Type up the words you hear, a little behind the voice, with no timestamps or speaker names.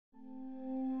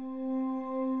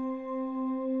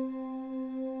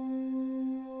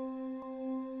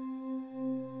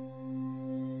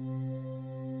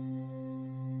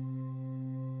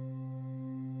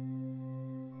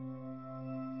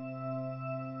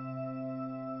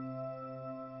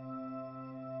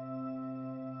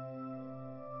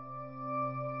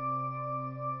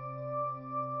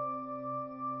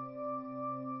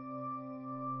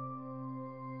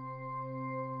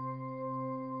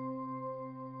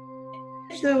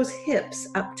those hips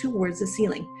up towards the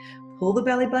ceiling. Pull the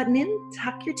belly button in,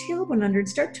 tuck your tailbone under, and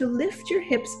start to lift your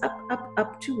hips up, up,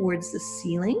 up towards the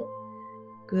ceiling.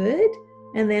 Good.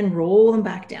 And then roll them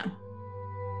back down.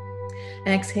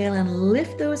 Exhale and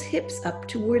lift those hips up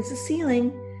towards the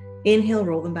ceiling. Inhale,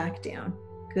 roll them back down.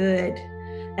 Good.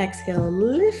 Exhale,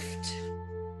 lift.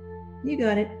 You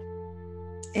got it.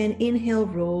 And inhale,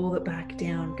 roll it back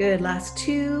down. Good. Last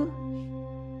two.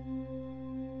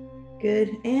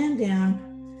 Good. And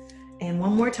down. And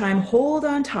one more time. Hold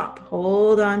on top.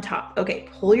 Hold on top. Okay.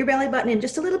 Pull your belly button in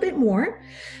just a little bit more.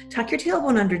 Tuck your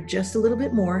tailbone under just a little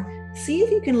bit more. See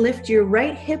if you can lift your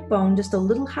right hip bone just a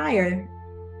little higher.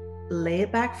 Lay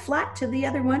it back flat to the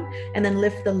other one and then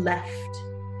lift the left.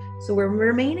 So we're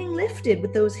remaining lifted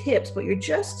with those hips, but you're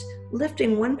just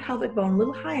lifting one pelvic bone a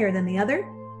little higher than the other.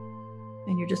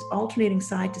 And you're just alternating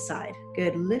side to side.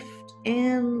 Good. Lift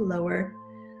and lower.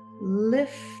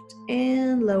 Lift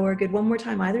and lower. Good. One more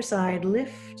time, either side.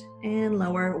 Lift and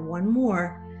lower. One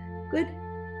more. Good.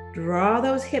 Draw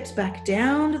those hips back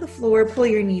down to the floor. Pull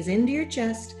your knees into your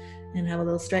chest and have a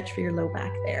little stretch for your low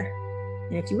back there.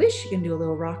 And if you wish, you can do a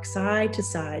little rock side to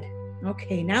side.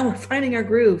 Okay, now we're finding our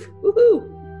groove.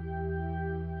 Woohoo!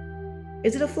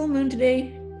 Is it a full moon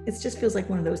today? It just feels like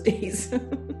one of those days.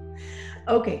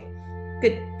 Okay,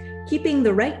 good. Keeping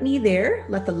the right knee there,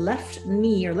 let the left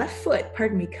knee or left foot,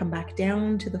 pardon me, come back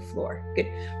down to the floor.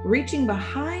 Good. Reaching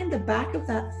behind the back of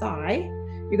that thigh,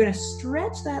 you're going to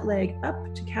stretch that leg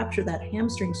up to capture that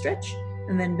hamstring stretch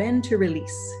and then bend to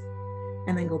release.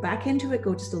 And then go back into it,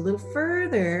 go just a little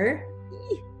further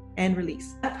and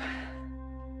release. Up.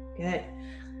 Good.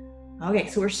 Okay,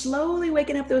 so we're slowly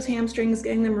waking up those hamstrings,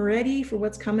 getting them ready for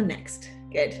what's coming next.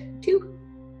 Good. Two.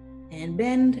 And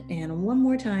bend. And one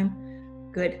more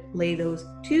time. Good. Lay those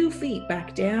 2 feet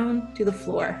back down to the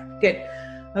floor. Good.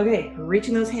 Okay,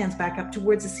 reaching those hands back up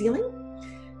towards the ceiling.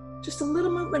 Just a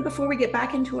little movement before we get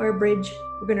back into our bridge.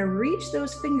 We're going to reach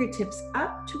those fingertips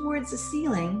up towards the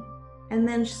ceiling and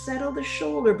then settle the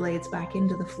shoulder blades back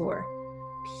into the floor.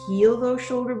 Peel those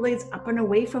shoulder blades up and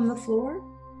away from the floor.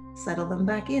 Settle them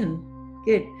back in.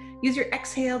 Good. Use your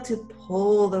exhale to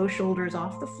pull those shoulders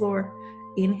off the floor.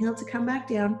 Inhale to come back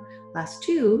down. Last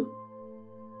two.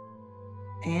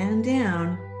 And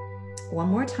down. One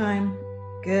more time.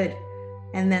 Good.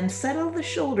 And then settle the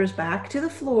shoulders back to the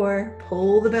floor.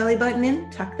 Pull the belly button in.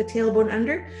 Tuck the tailbone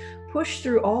under. Push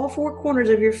through all 4 corners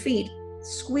of your feet.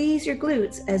 Squeeze your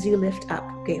glutes as you lift up.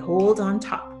 Okay, hold on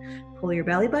top. Pull your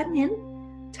belly button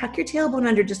in. Tuck your tailbone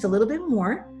under just a little bit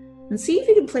more. And see if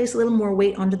you can place a little more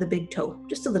weight onto the big toe.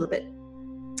 Just a little bit.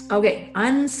 Okay,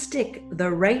 unstick the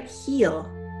right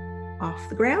heel off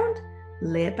the ground.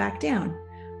 Lay it back down.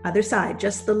 Other side,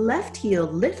 just the left heel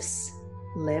lifts.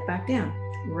 Lay it back down.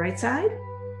 Right side.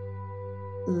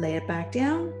 Lay it back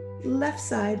down. Left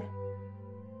side.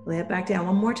 Lay it back down.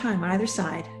 One more time, either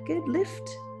side. Good, lift.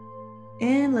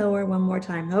 And lower one more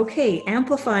time. Okay,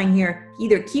 amplifying here.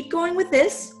 Either keep going with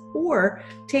this or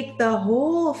take the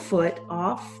whole foot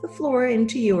off the floor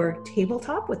into your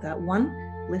tabletop with that one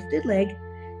lifted leg.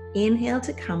 Inhale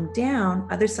to come down,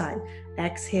 other side.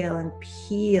 Exhale and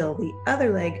peel the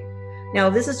other leg. Now,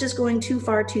 if this is just going too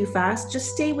far too fast,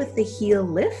 just stay with the heel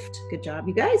lift. Good job,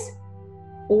 you guys.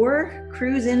 Or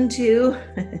cruise into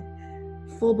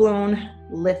full-blown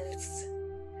lifts.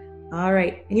 All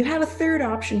right, and you have a third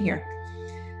option here.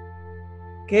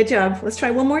 Good job. Let's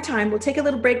try one more time. We'll take a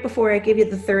little break before I give you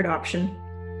the third option.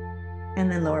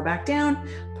 And then lower back down.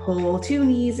 Pull 2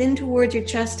 knees in towards your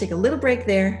chest. Take a little break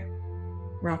there.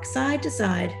 Rock side to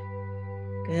side.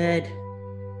 Good.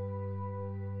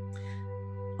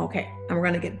 Okay, and we're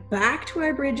going to get back to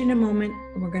our bridge in a moment.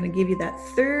 And we're going to give you that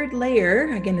third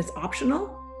layer. Again, it's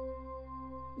optional.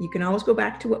 You can always go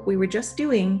back to what we were just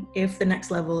doing if the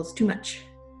next level is too much.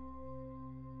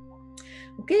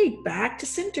 Okay, back to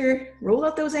center. Roll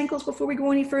out those ankles before we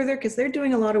go any further because they're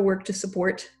doing a lot of work to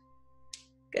support.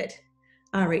 Good.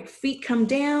 All right, feet come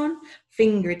down,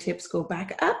 fingertips go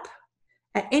back up.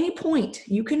 At any point,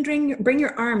 you can bring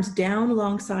your arms down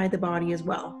alongside the body as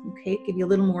well. Okay, give you a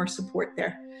little more support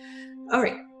there. All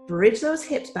right, bridge those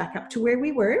hips back up to where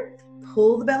we were.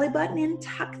 Pull the belly button in,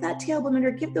 tuck that tailbone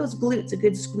under, give those glutes a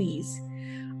good squeeze.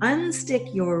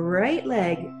 Unstick your right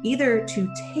leg either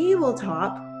to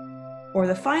tabletop, or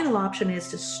the final option is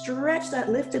to stretch that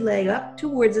lifted leg up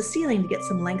towards the ceiling to get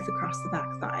some length across the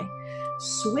back thigh.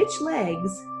 Switch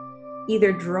legs,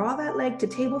 either draw that leg to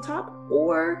tabletop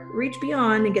or reach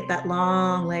beyond and get that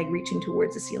long leg reaching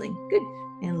towards the ceiling. Good.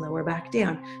 And lower back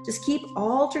down. Just keep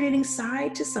alternating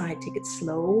side to side. Take it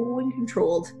slow and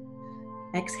controlled.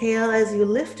 Exhale as you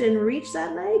lift and reach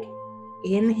that leg.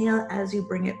 Inhale as you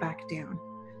bring it back down.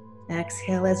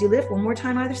 Exhale as you lift. One more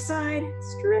time either side.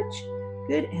 Stretch.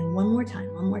 Good. And one more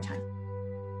time. One more time.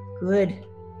 Good.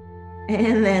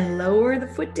 And then lower the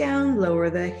foot down, lower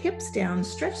the hips down,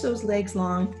 stretch those legs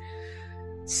long,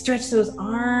 stretch those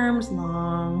arms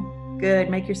long. Good.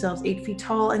 Make yourselves 8 feet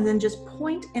tall, and then just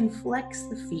point and flex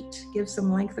the feet. Give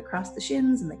some length across the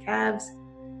shins and the calves.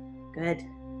 Good.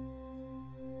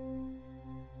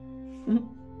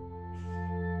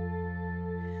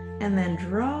 And then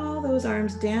draw those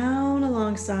arms down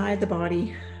alongside the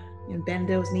body and bend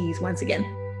those knees once again.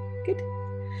 Good.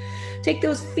 Take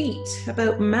those feet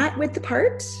about mat width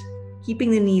apart, keeping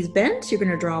the knees bent. You're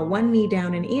going to draw one knee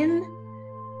down and in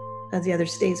as the other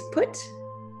stays put,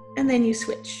 and then you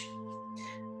switch.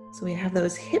 So we have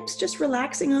those hips just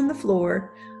relaxing on the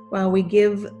floor while we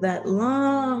give that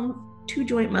long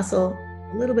 2-joint muscle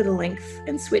a little bit of length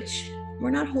and switch. We're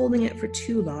not holding it for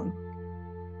too long.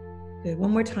 Good.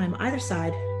 One more time, either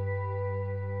side.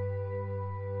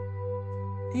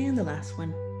 And the last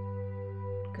one.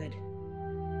 Good.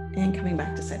 And coming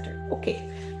back to center.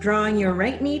 Okay, drawing your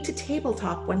right knee to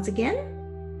tabletop once again.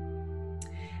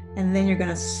 And then you're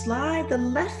gonna slide the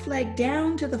left leg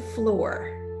down to the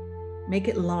floor. Make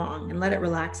it long and let it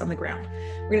relax on the ground.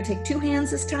 We're gonna take 2 hands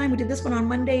this time. We did this one on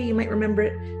Monday, you might remember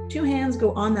it. 2 hands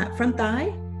go on that front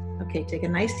thigh. Okay, take a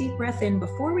nice deep breath in.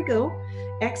 Before we go,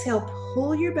 exhale,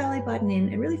 pull your belly button in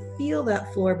and really feel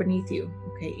that floor beneath you.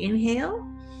 Okay, inhale.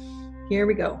 Here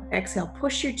we go. Exhale,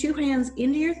 push your 2 hands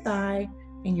into your thigh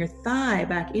and your thigh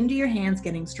back into your hands,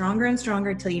 getting stronger and stronger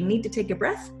until you need to take a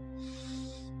breath.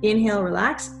 Inhale,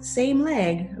 relax, same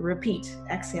leg, repeat.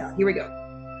 Exhale, here we go.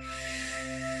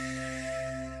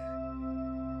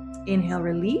 Inhale,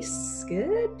 release,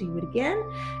 good, do it again.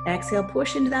 Exhale,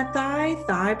 push into that thigh,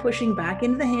 thigh pushing back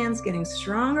into the hands, getting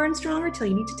stronger and stronger until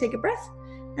you need to take a breath,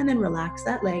 and then relax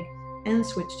that leg and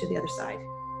switch to the other side.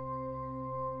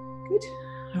 Good,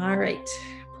 all right.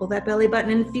 Pull that belly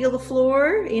button and feel the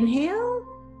floor, inhale,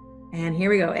 and here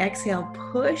we go. Exhale,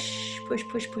 push, push,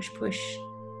 push, push, push.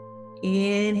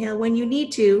 Inhale when you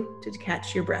need to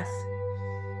catch your breath.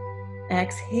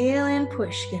 Exhale and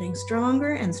push, getting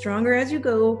stronger and stronger as you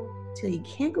go till you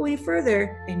can't go any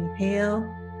further. Inhale,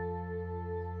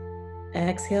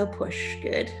 exhale, push,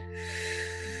 good.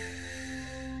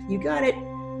 You got it.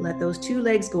 Let those 2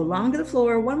 legs go long to the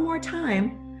floor. One more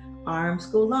time, arms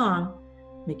go long.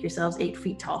 Make yourselves 8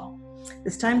 feet tall.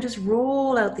 This time just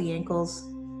roll out the ankles.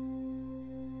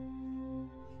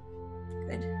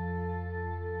 Good.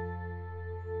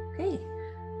 Okay,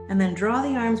 and then draw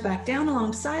the arms back down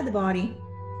alongside the body.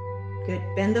 Good,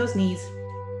 bend those knees.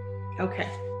 Okay,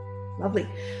 lovely.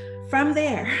 From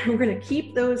there, we're gonna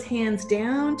keep those hands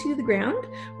down to the ground.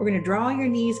 We're gonna draw your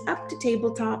knees up to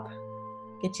tabletop,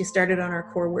 get you started on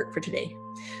our core work for today.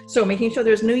 So making sure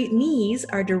those knees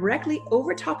are directly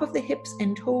over top of the hips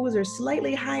and toes are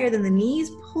slightly higher than the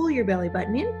knees. Pull your belly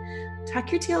button in,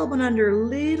 tuck your tailbone under a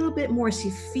little bit more so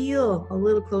you feel a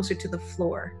little closer to the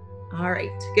floor. All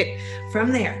right, good.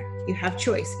 From there, you have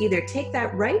choice. Either take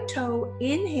that right toe,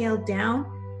 inhale down,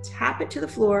 tap it to the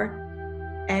floor,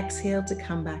 exhale to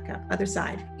come back up. Other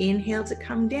side, inhale to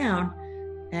come down,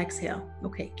 exhale.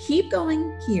 Okay, keep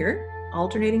going here,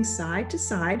 alternating side to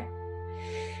side.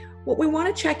 What we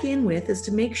want to check in with is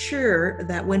to make sure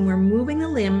that when we're moving the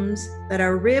limbs, that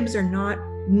our ribs are not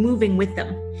moving with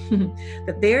them,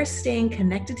 that they're staying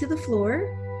connected to the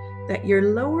floor, that your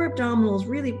lower abdominal is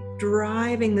really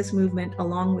driving this movement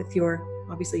along with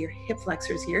obviously your hip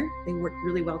flexors here. They work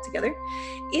really well together.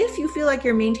 If you feel like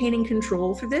you're maintaining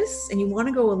control for this and you want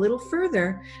to go a little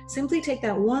further, simply take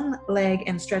that one leg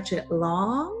and stretch it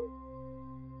long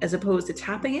as opposed to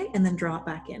tapping it and then draw it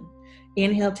back in.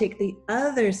 Inhale, take the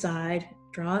other side,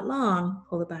 draw it long,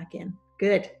 pull it back in.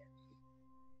 Good.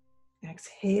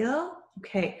 Exhale.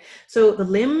 Okay, so the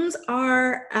limbs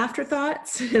are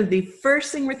afterthoughts. The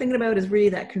first thing we're thinking about is really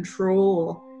that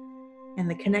control and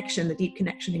the connection, the deep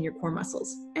connection in your core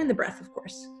muscles, and the breath, of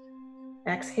course.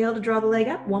 Exhale to draw the leg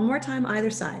up. One more time, either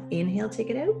side. Inhale, take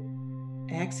it out.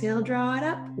 Exhale, draw it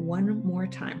up. One more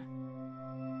time.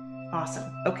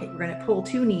 Awesome. Okay, we're going to pull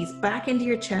 2 knees back into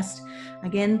your chest.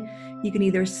 Again, you can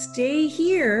either stay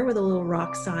here with a little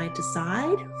rock side to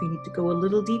side. If you need to go a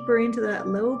little deeper into that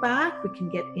low back, we can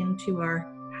get into our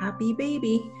happy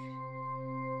baby.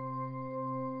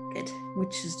 Good,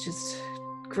 which is just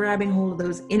grabbing hold of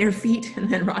those inner feet and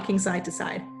then rocking side to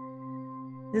side.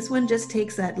 This one just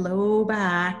takes that low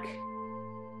back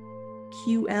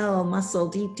QL muscle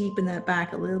deep in that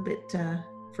back a little bit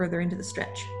further into the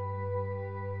stretch.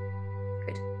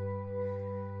 Good.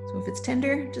 So If it's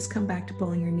tender, just come back to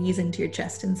pulling your knees into your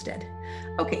chest instead.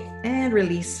 Okay, and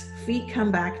release. Feet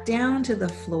come back down to the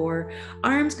floor.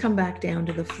 Arms come back down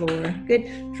to the floor.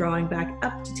 Good. Drawing back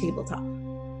up to tabletop.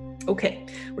 Okay,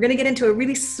 we're gonna get into a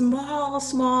really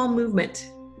small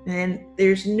movement. And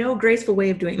there's no graceful way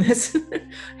of doing this.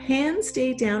 Hands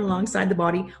stay down alongside the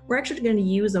body. We're actually going to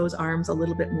use those arms a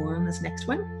little bit more on this next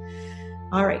one.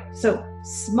 All right, so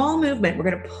small movement. We're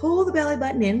going to pull the belly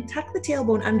button in, tuck the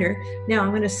tailbone under. Now I'm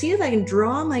going to see if I can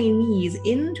draw my knees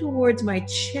in towards my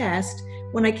chest.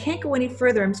 When I can't go any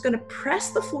further, I'm just going to press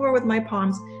the floor with my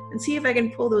palms and see if I can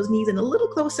pull those knees in a little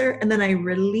closer, and then I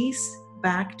release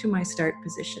back to my start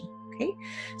position. Okay,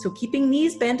 so keeping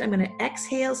knees bent, I'm going to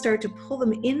exhale, start to pull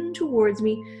them in towards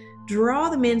me, draw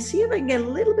them in, see if I can get a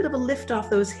little bit of a lift off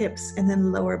those hips, and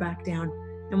then lower back down.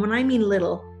 And when I mean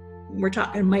little, we're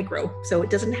talking micro, so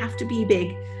it doesn't have to be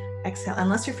big. Exhale,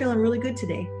 unless you're feeling really good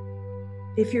today.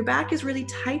 If your back is really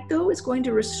tight though, it's going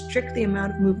to restrict the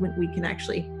amount of movement we can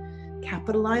actually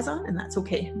capitalize on, and that's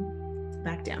okay.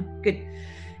 Back down, good.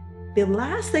 The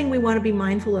last thing we want to be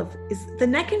mindful of is the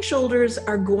neck and shoulders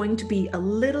are going to be a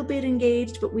little bit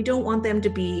engaged, but we don't want them to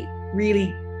be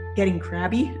really getting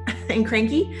crabby and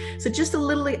cranky. So just a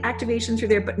little activation through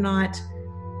there, but not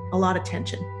a lot of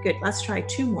tension. Good, let's try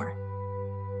 2 more.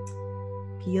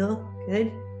 Peel, good,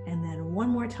 and then 1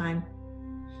 more time.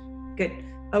 Good.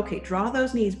 Okay, draw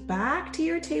those knees back to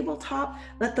your tabletop.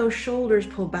 Let those shoulders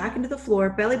pull back into the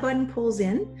floor. Belly button pulls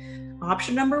in.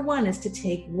 Option number 1 is to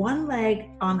take one leg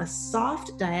on the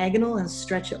soft diagonal and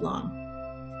stretch it long.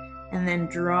 And then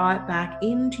draw it back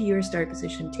into your start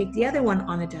position. Take the other one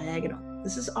on a diagonal.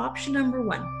 This is option number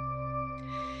 1.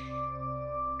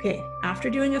 Okay,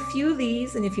 after doing a few of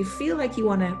these, and if you feel like you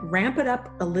want to ramp it up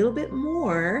a little bit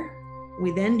more, we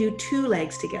then do 2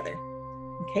 legs together.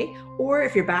 Okay, or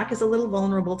if your back is a little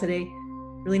vulnerable today,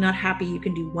 really not happy, you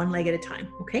can do 1 leg at a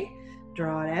time. Okay,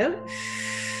 draw it out.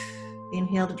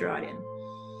 Inhale to draw it in.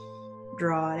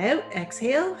 Draw it out.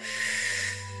 Exhale.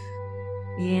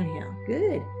 Inhale.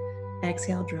 Good.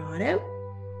 Exhale, draw it out.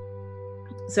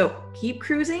 So keep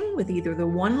cruising with either the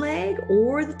 1 leg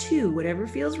or the 2, whatever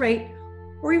feels right,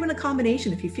 or even a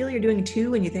combination. If you feel you're doing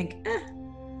 2 and you think,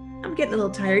 I'm getting a little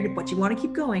tired, but you want to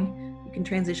keep going, you can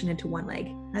transition into 1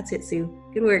 leg. That's it, Sue.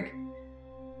 Good work.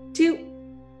 2.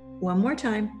 1 more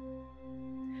time.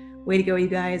 Way to go, you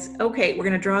guys. Okay, we're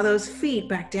going to draw those feet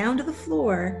back down to the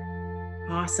floor.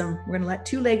 Awesome. We're going to let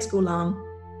 2 legs go long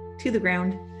to the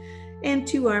ground and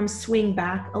 2 arms swing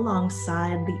back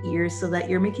alongside the ears so that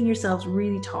you're making yourselves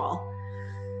really tall.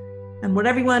 And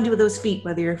whatever you want to do with those feet,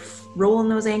 whether you're rolling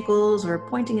those ankles or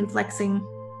pointing and flexing,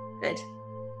 good.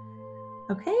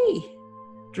 Okay,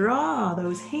 draw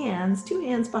those hands, 2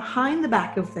 hands behind the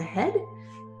back of the head,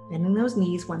 bending those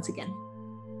knees once again.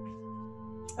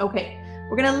 Okay.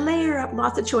 We're going to layer up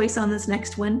lots of choice on this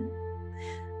next one.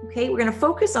 Okay, we're going to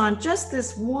focus on just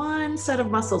this one set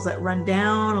of muscles that run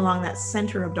down along that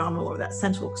center abdominal or that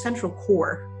central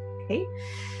core. Okay,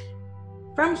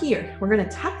 from here, we're going to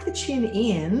tuck the chin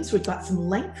in. So we've got some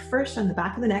length first on the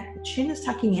back of the neck. The chin is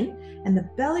tucking in and the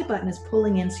belly button is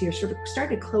pulling in. So you're sort of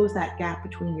starting to close that gap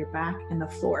between your back and the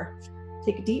floor.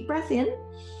 Take a deep breath in,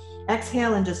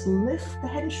 exhale, and just lift the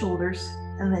head and shoulders,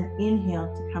 and then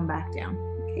inhale to come back down.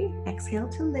 Okay, exhale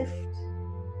to lift,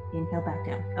 inhale back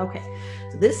down. Okay,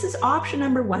 so this is option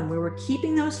number 1, where we're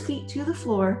keeping those feet to the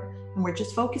floor and we're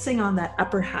just focusing on that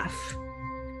upper half.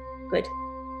 Good.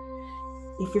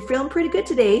 If you're feeling pretty good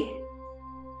today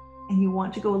and you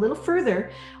want to go a little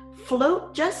further,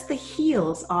 float just the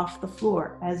heels off the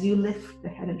floor as you lift the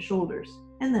head and shoulders,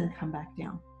 and then come back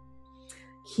down.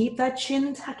 Keep that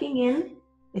chin tucking in.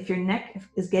 If your neck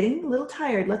is getting a little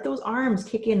tired, let those arms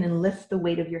kick in and lift the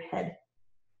weight of your head.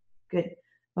 Good.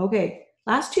 Okay,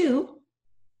 last 2.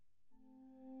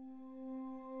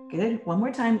 Good. 1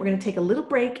 more time. We're going to take a little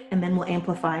break and then we'll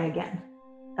amplify again.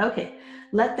 Okay,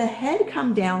 let the head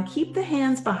come down. Keep the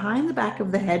hands behind the back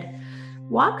of the head.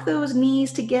 Walk those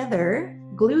knees together,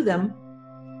 glue them,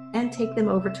 and take them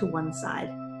over to one side.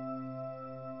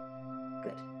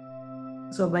 Good.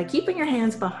 So by keeping your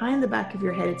hands behind the back of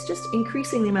your head, it's just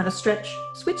increasing the amount of stretch.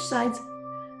 Switch sides.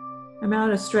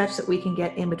 Amount of stretch that we can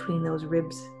get in between those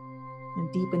ribs and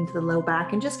deep into the low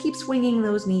back, and just keep swinging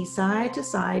those knees side to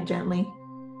side gently.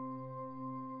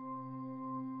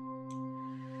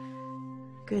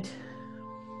 Good.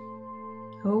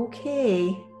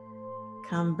 Okay,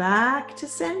 come back to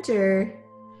center.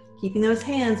 Keeping those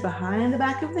hands behind the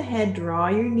back of the head, draw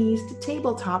your knees to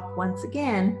tabletop once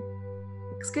again.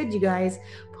 Looks good, you guys.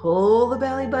 Pull the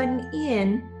belly button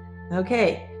in.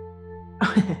 Okay,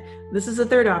 this is the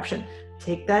 3rd option.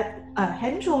 Take that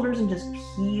head and shoulders and just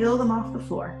peel them off the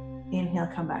floor. Inhale,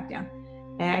 come back down.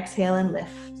 Exhale and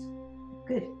lift.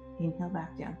 Good. Inhale,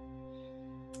 back down.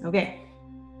 Okay.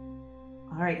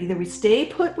 All right, either we stay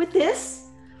put with this,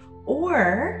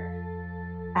 or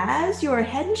as your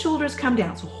head and shoulders come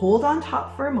down, so hold on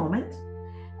top for a moment.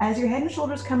 As your head and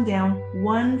shoulders come down,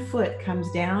 one foot comes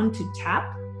down to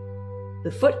tap.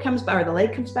 The foot comes, or the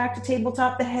leg comes back to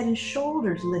tabletop, the head and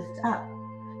shoulders lift up.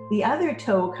 The other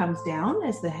toe comes down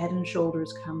as the head and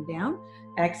shoulders come down.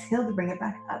 Exhale to bring it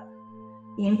back up.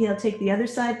 Inhale, take the other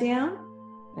side down.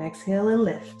 Exhale and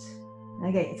lift.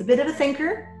 Okay, it's a bit of a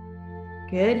thinker.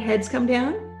 Good, heads come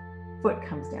down, foot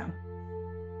comes down.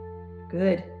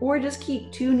 Good, or just keep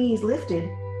two knees lifted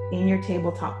in your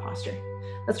tabletop posture.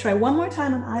 Let's try one more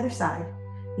time on either side.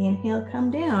 Inhale,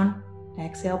 come down.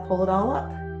 Exhale, pull it all up.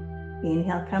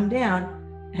 Inhale, come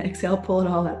down. Exhale, pull it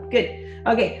all up. Good.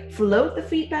 Okay, float the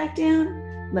feet back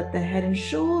down. Let the head and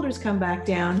shoulders come back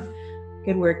down.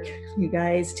 Good work, you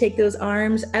guys. Take those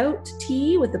arms out to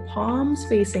T with the palms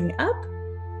facing up.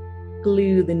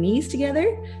 Glue the knees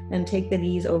together and take the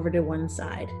knees over to one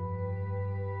side.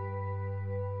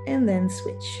 And then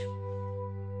switch.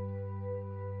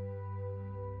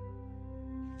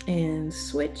 And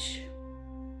switch.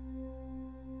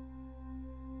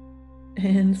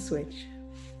 And switch.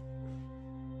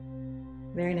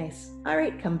 Very nice. All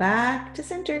right, come back to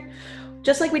center.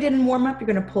 Just like we did in warm up, you're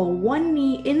going to pull one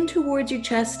knee in towards your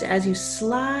chest as you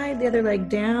slide the other leg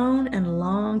down and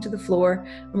along to the floor.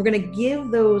 And we're going to give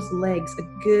those legs a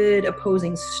good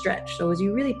opposing stretch. So as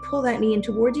you really pull that knee in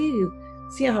towards you,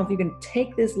 see how if you can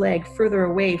take this leg further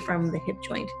away from the hip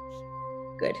joint.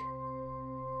 Good.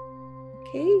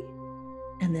 Okay.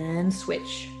 And then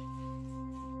switch.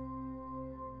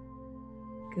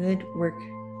 Good work.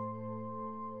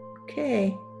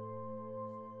 Okay.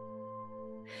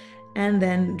 And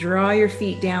then draw your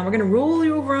feet down. We're going to roll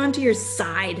you over onto your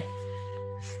side.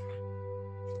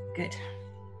 Good.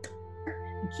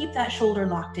 And keep that shoulder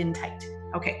locked in tight.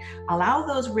 Okay. Allow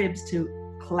those ribs to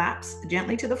collapse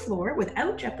gently to the floor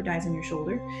without jeopardizing your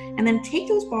shoulder. And then take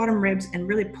those bottom ribs and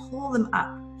really pull them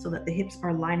up so that the hips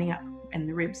are lining up and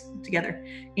the ribs together.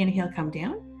 Inhale, come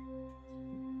down.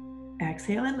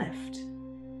 Exhale and lift.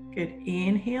 Good.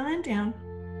 Inhale and down.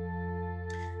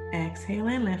 Exhale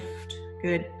and lift.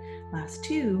 Good. Last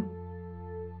two.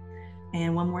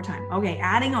 And one more time. Okay,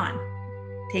 adding on.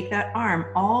 Take that arm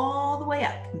all the way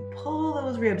up and pull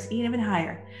those ribs even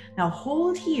higher. Now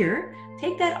hold here.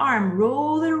 Take that arm,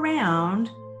 roll it around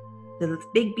the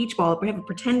big beach ball. We have a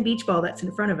pretend beach ball that's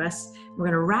in front of us. We're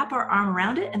going to wrap our arm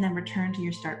around it and then return to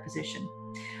your start position.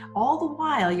 All the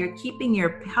while, you're keeping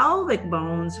your pelvic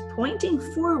bones pointing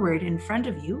forward in front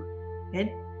of you.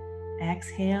 Good.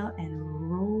 Exhale and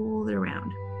roll it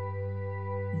around.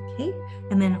 Okay,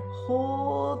 and then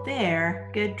hold there.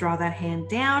 Good, draw that hand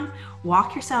down.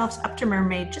 Walk yourselves up to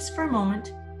mermaid just for a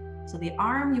moment. So the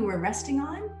arm you were resting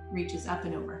on reaches up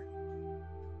and over.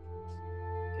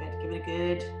 Good, give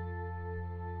it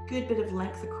a good bit of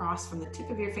length across from the tip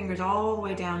of your fingers all the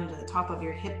way down to the top of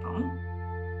your hip bone.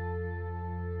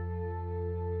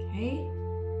 Okay.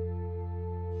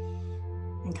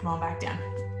 And come on back down.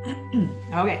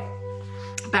 Okay,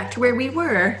 back to where we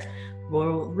were.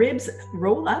 Ribs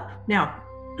roll up. Now,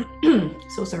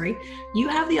 so sorry. You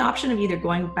have the option of either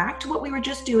going back to what we were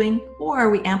just doing, or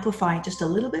we amplify just a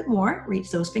little bit more.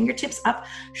 Reach those fingertips up,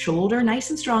 shoulder nice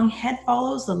and strong, head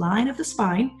follows the line of the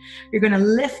spine. You're going to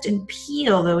lift and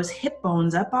peel those hip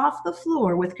bones up off the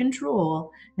floor with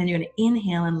control. Then you're going to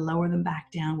inhale and lower them back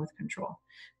down with control.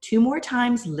 Two more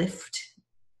times, lift.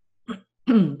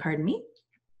 Pardon me.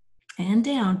 And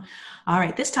down. All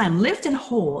right, this time lift and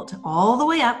hold all the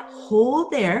way up.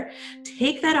 Hold there.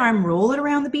 Take that arm, roll it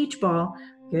around the beach ball.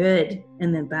 Good.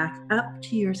 And then back up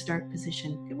to your start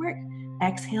position. Good work.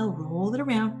 Exhale, roll it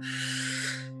around.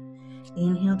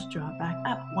 Inhale to draw it back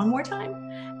up. One more time.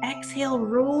 Exhale,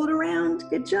 roll it around.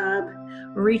 Good job.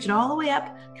 Reach it all the way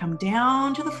up. Come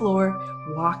down to the floor.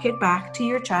 Walk it back to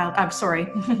your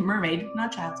mermaid,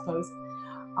 not child's pose.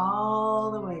 All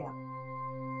the way up.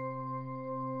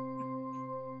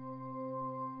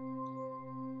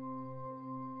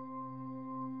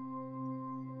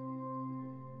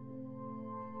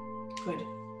 Good.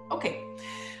 Okay.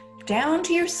 Down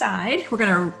to your side. We're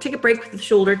going to take a break with the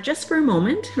shoulder just for a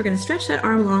moment. We're going to stretch that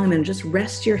arm long and then just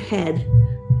rest your head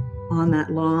on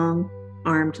that long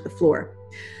arm to the floor.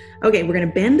 Okay, we're going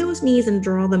to bend those knees and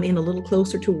draw them in a little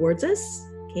closer towards us.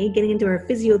 Okay, getting into our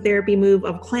physiotherapy move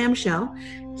of clamshell.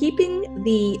 Keeping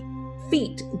the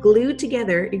feet glued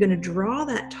together, you're going to draw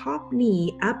that top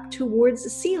knee up towards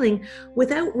the ceiling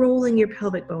without rolling your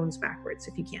pelvic bones backwards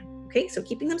if you can. Okay, so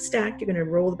keeping them stacked, you're going to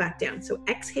roll back down. So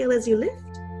exhale as you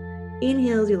lift.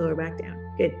 Inhale as you lower back down.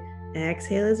 Good.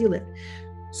 Exhale as you lift.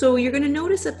 So you're going to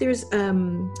notice that there's a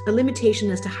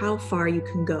limitation as to how far you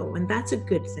can go, and that's a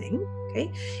good thing. Okay.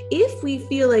 If we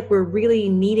feel like we're really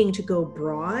needing to go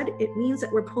broad, it means that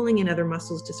we're pulling in other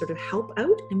muscles to sort of help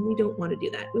out, and we don't want to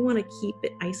do that. We want to keep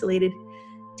it isolated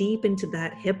deep into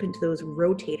that hip, into those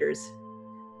rotators.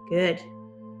 Good.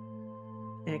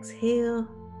 Exhale.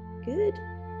 Good.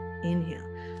 Inhale.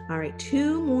 All right,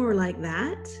 2 more like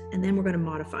that, and then we're going to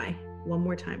modify one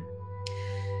more time.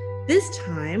 This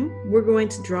time, we're going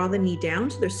to draw the knee down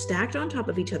so they're stacked on top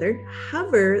of each other.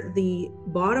 Hover the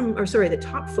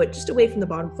top foot just away from the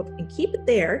bottom foot and keep it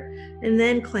there, and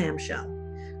then clamshell.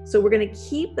 So we're going to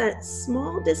keep that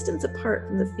small distance apart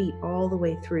from the feet all the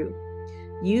way through.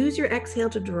 Use your exhale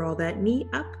to draw that knee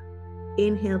up.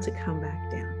 Inhale to come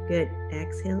back down. Good.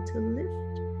 Exhale to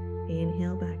lift.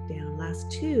 Inhale back down.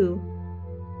 Last 2.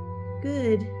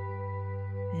 Good.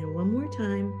 And one more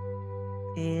time.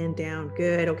 And down.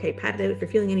 Good. Okay, pat it out. If you're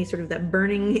feeling any sort of that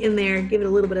burning in there, give it a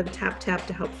little bit of a tap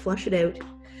to help flush it out.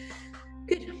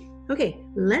 Good. Okay,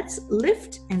 let's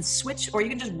lift and switch, or you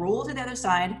can just roll to the other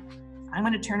side. I'm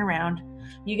going to turn around.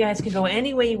 You guys can go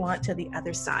any way you want to the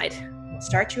other side. We'll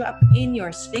start you up in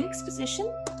your Sphinx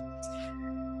position.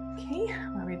 Okay,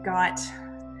 where we've got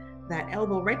that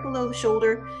elbow right below the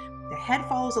shoulder. The head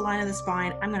follows the line of the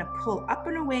spine. I'm going to pull up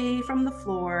and away from the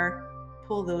floor.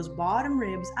 Pull those bottom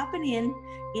ribs up and in.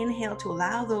 Inhale to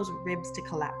allow those ribs to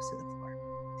collapse to the floor.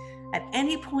 At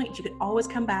any point, you can always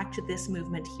come back to this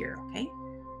movement here, okay?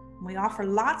 We offer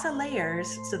lots of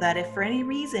layers so that if for any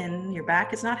reason your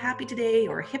back is not happy today,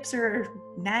 or hips are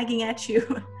nagging at you,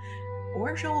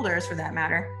 or shoulders for that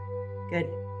matter, good.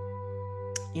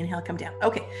 Inhale, come down.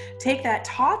 Okay, take that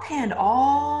top hand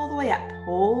all the way up.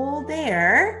 Hold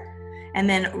there. And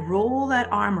then roll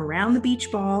that arm around the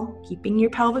beach ball, keeping your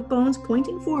pelvic bones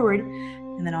pointing forward,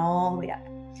 and then all the way up.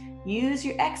 Use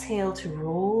your exhale to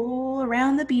roll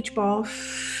around the beach ball.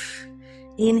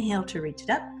 Inhale to reach it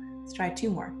up. Let's try 2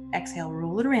 more. Exhale,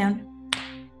 roll it around.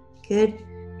 Good.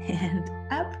 And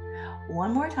up.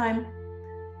 One more time.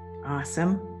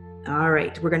 Awesome. All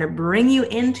right, we're going to bring you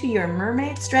into your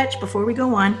mermaid stretch before we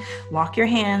go on. Walk your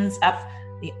hands up.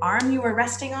 The arm you are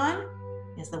resting on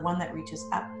is the one that reaches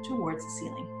up towards the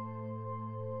ceiling.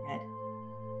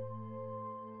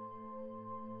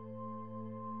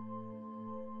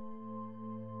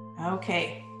 Good.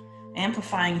 Okay,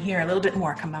 amplifying here a little bit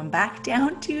more. Come on back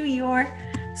down to your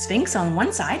Sphinx on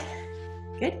one side.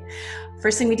 Good.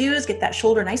 First thing we do is get that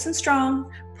shoulder nice and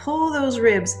strong. Pull those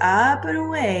ribs up and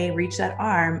away. Reach that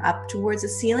arm up towards the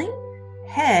ceiling.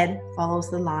 Head follows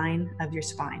the line of your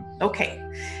spine. Okay,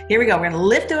 here we go. We're gonna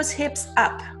lift those hips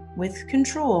up with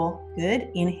control. Good.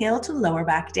 Inhale to lower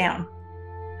back down.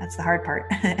 That's the hard part.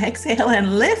 Exhale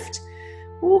and lift.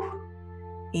 Woo.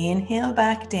 Inhale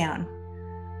back down.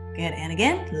 Good. And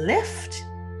again, lift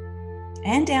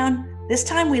and down. This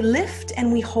time we lift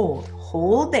and we hold.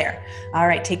 Hold there. All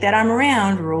right, take that arm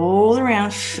around, roll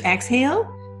around.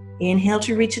 Exhale. Inhale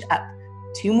to reach it up.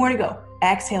 2 more to go.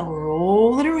 Exhale,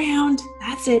 roll it around.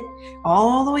 That's it.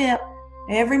 All the way up.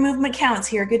 Every movement counts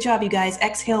here. Good job, you guys.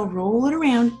 Exhale, roll it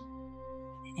around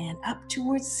and up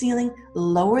towards the ceiling.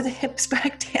 Lower the hips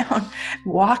back down.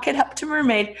 Walk it up to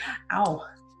mermaid. Ow,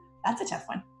 that's a tough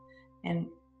one. And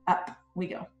up we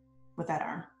go with that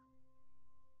arm.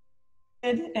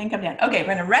 Good, and come down. Okay,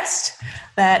 we're gonna rest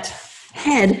that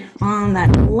head on that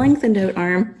lengthened out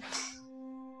arm.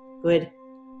 Good.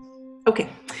 Okay,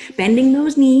 bending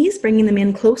those knees, bringing them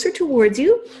in closer towards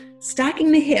you,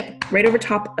 stacking the hip right over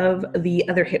top of the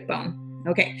other hip bone.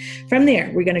 Okay, from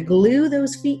there, we're gonna glue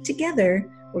those feet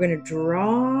together. We're gonna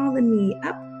draw the knee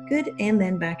up, good, and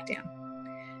then back down.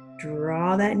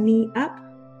 Draw that knee up,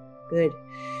 good.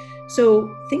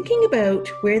 So thinking about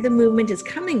where the movement is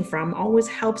coming from always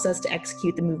helps us to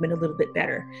execute the movement a little bit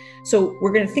better. So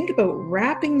we're gonna think about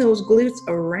wrapping those glutes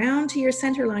around to your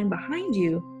center line behind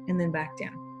you and then back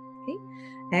down. Okay,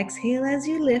 exhale as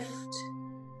you lift,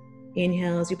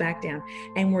 inhale as you back down.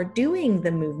 And we're doing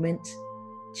the movement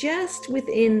just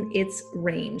within its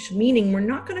range, meaning we're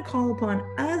not gonna call upon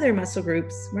other muscle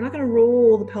groups. We're not gonna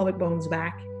roll the pelvic bones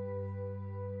back.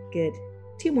 Good,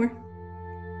 2 more.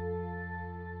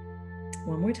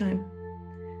 One more time.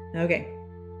 Okay.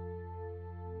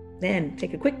 Then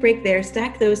take a quick break there.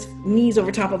 Stack those knees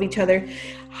over top of each other.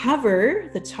 Hover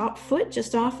the top foot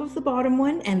just off of the bottom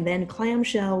one, and then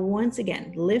clamshell once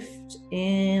again. Lift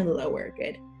and lower.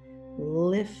 Good.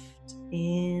 Lift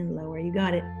and lower. You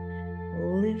got it.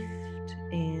 Lift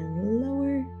and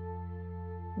lower.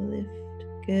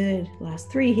 Lift. Good.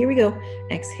 Last 3. Here we go.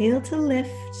 Exhale to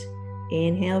lift.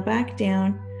 Inhale back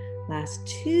down. Last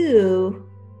 2.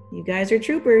 You guys are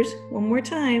troopers. One more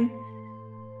time.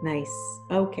 Nice.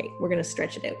 Okay, we're gonna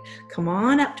stretch it out. Come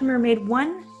on up to mermaid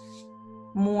one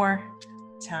more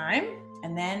time,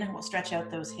 and then we'll stretch out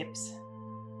those hips.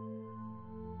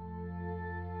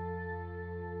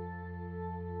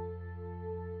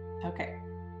 Okay,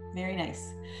 very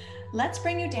nice. Let's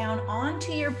bring you down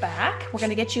onto your back. We're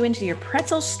gonna get you into your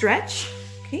pretzel stretch.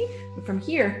 Okay, and from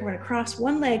here, we're gonna cross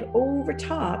one leg over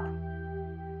top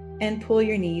and pull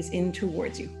your knees in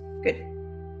towards you. Good.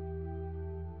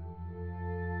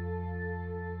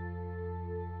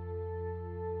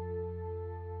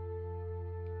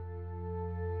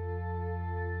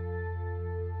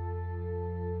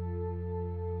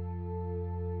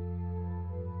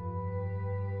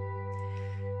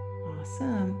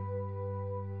 Awesome.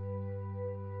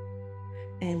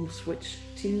 And we'll switch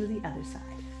to the other side.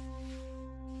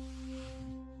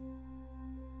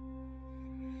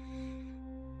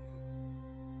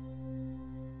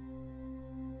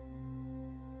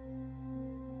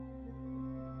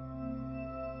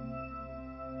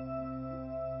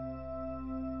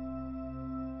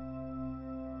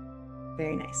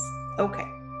 Very nice. Okay.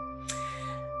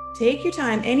 Take your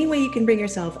time. Any way you can bring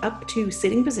yourself up to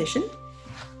sitting position.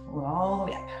 Roll all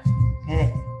the way up.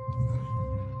 Good.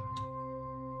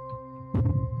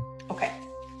 Okay.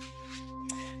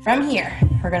 From here,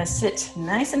 we're going to sit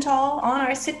nice and tall on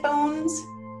our sit bones.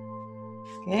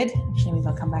 Good. Actually, maybe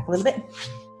I'll come back a little bit.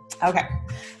 Okay.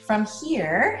 From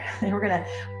here, then we're going to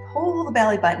pull the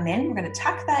belly button in. We're going to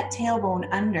tuck that tailbone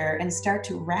under and start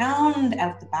to round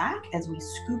out the back as we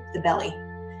scoop the belly.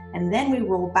 And then we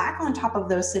roll back on top of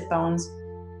those sit bones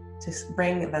to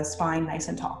bring the spine nice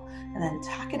and tall. And then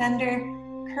tuck it under,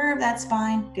 curve that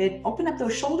spine. Good. Open up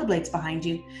those shoulder blades behind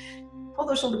you. Pull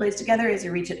those shoulder blades together as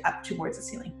you reach it up towards the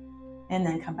ceiling. And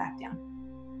then come back down.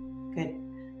 Good.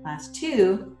 Last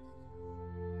two.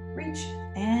 Reach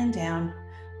and down.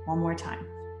 One more time.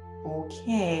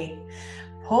 Okay.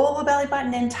 Pull the belly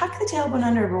button in, tuck the tailbone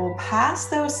under, roll past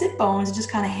those sit bones, and just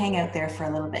kind of hang out there for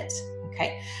a little bit.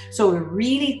 Okay, so we're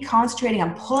really concentrating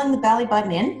on pulling the belly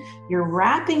button in. You're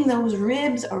wrapping those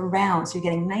ribs around, so you're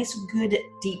getting nice, good,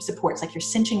 deep supports, like you're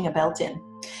cinching a belt in.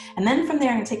 And then from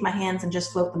there, I'm gonna take my hands and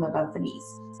just float them above the knees.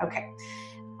 Okay,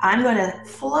 I'm gonna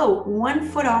float one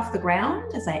foot off the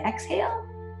ground as I exhale.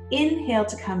 Inhale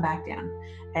to come back down.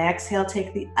 Exhale,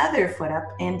 take the other foot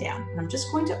up and down. And I'm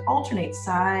just going to alternate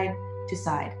side to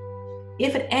side.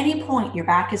 If at any point your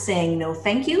back is saying, no,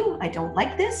 thank you, I don't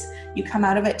like this, you come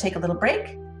out of it, take a little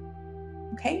break.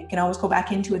 Okay, you can always go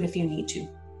back into it if you need to.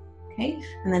 Okay,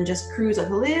 and then just cruise a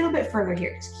little bit further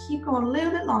here. Just keep going a little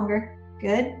bit longer.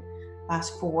 Good.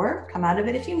 Last four, come out of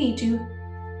it if you need to.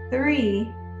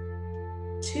 3,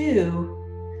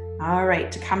 2. All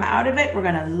right, to come out of it, we're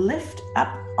gonna lift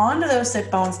up onto those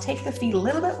sit bones, take the feet a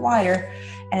little bit wider,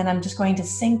 and I'm just going to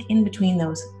sink in between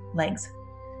those legs.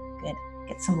 Good.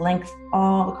 Get some length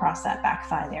all across that back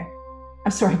thigh there.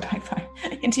 I'm sorry, back thigh.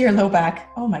 Into your low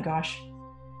back. Oh my gosh.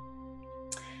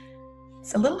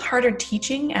 It's a little harder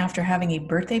teaching after having a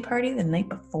birthday party the night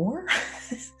before.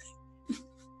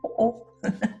 Oh.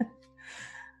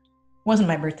 Wasn't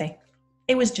my birthday.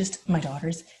 It was just my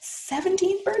daughter's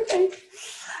 17th birthday.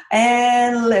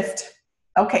 And lift.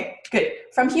 Okay, good.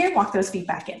 From here, walk those feet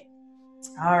back in.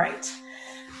 All right.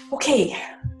 Okay,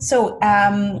 so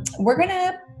we're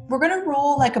gonna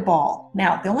roll like a ball.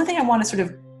 Now, the only thing I want to sort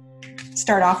of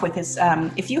start off with is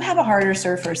if you have a harder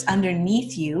surface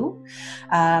underneath you,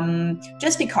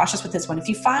 just be cautious with this one. If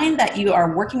you find that you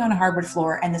are working on a hardwood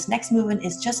floor and this next movement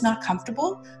is just not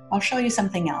comfortable, I'll show you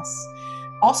something else.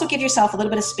 Also give yourself a little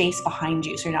bit of space behind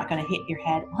you so you're not going to hit your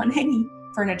head on any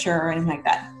furniture or anything like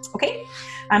that. Okay,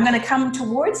 I'm going to come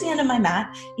towards the end of my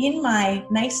mat in my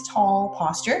nice tall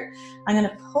posture. I'm going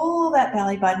to pull that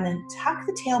belly button and tuck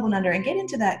the tailbone under and get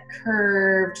into that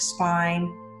curved spine.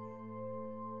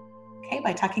 Okay,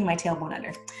 by tucking my tailbone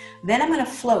under. Then I'm going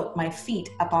to float my feet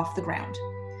up off the ground.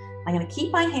 I'm going to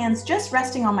keep my hands just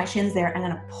resting on my shins there. I'm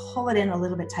going to pull it in a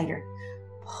little bit tighter.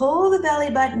 Pull the belly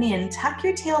button in, tuck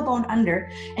your tailbone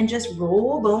under, and just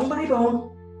roll bone by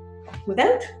bone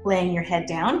without laying your head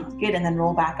down. Good, and then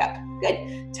roll back up.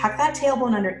 Good. Tuck that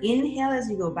tailbone under. Inhale as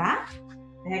you go back.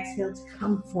 Exhale to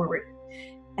come forward.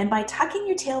 And by tucking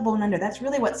your tailbone under, that's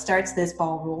really what starts this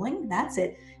ball rolling. That's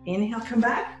it. Inhale, come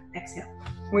back. Exhale.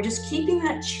 We're just keeping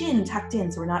that chin tucked in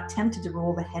so we're not tempted to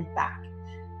roll the head back.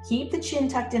 Keep the chin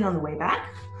tucked in on the way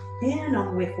back and on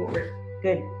the way forward.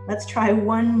 Good. Let's try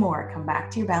one more. Come back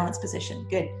to your balance position.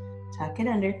 Good. Tuck it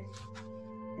under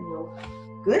and roll.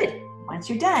 Good. Once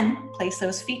you're done, place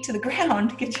those feet to the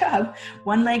ground. Good job.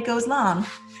 One leg goes long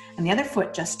and the other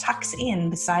foot just tucks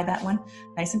in beside that one,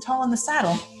 nice and tall in the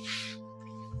saddle.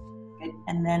 Good.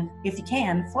 And then if you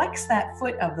can, flex that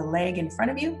foot of the leg in front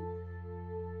of you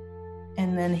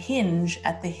and then hinge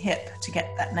at the hip to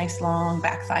get that nice long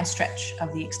back thigh stretch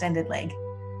of the extended leg.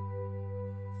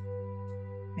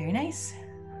 Very nice.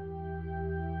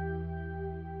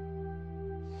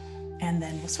 And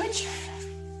then we'll switch.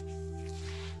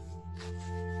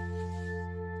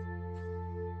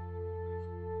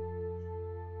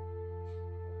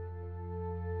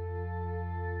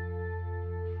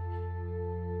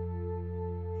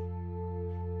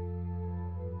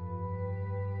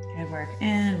 Good work.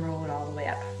 And roll it all the way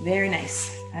up. Very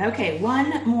nice. Okay,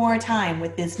 one more time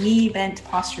with this knee bent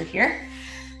posture here.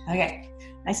 Okay,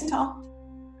 nice and tall.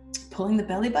 Pulling the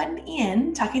belly button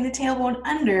in, tucking the tailbone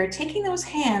under, taking those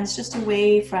hands just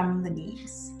away from the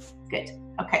knees. Good.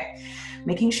 Okay.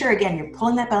 Making sure, again, you're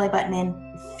pulling that belly button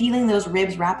in, feeling those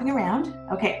ribs wrapping around.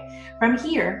 Okay. From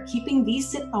here, keeping these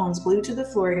sit bones glued to the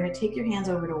floor, you're going to take your hands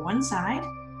over to one side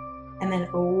and then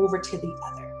over to the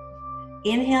other.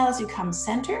 Inhale as you come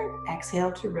center,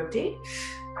 exhale to rotate.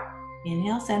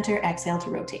 Inhale, center, exhale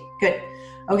to rotate. Good.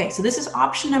 Okay, so this is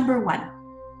option number one.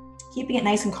 Keeping it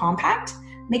nice and compact,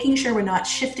 making sure we're not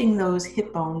shifting those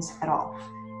hip bones at all.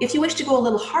 If you wish to go a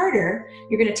little harder,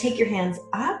 you're going to take your hands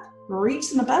up,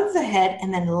 reach them above the head,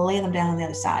 and then lay them down on the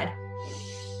other side.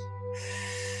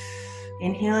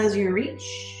 Inhale as you reach,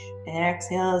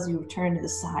 exhale as you return to the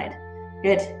side.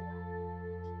 Good.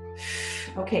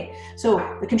 Okay,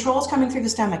 so the control is coming through the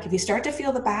stomach. If you start to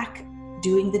feel the back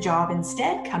doing the job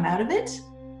instead, come out of it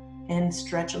and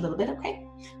stretch a little bit, okay?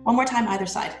 One more time, either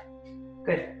side.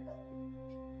 Good.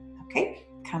 Okay,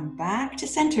 come back to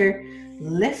center,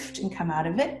 lift and come out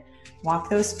of it. Walk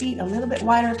those feet a little bit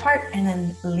wider apart and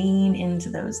then lean into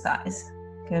those thighs.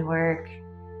 Good work.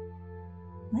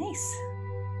 Nice.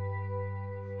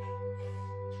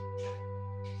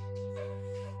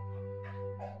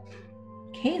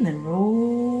 Okay, and then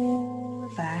roll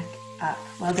it back up.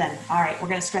 Well done. All right, we're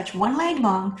gonna stretch one leg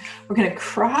long. We're gonna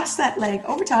cross that leg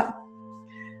over top.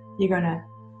 You're gonna,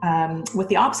 with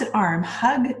the opposite arm,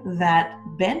 hug that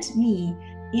bent knee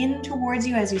in towards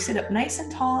you as you sit up nice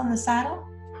and tall in the saddle.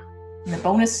 And the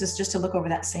bonus is just to look over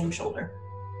that same shoulder.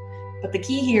 But the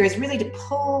key here is really to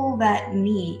pull that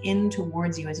knee in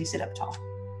towards you as you sit up tall.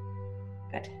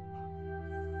 Good.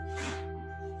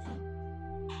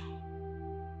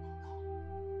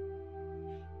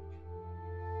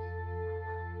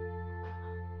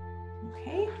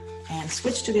 Okay, and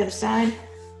switch to the other side.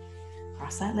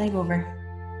 Cross that leg over.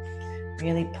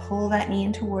 Really pull that knee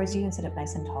in towards you and sit up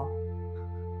nice and tall.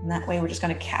 And that way we're just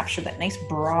going to capture that nice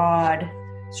broad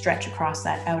stretch across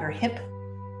that outer hip,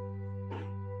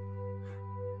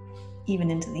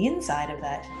 even into the inside of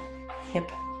that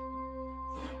hip.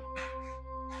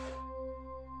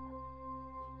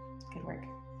 Good work.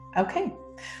 Okay,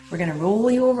 we're going to roll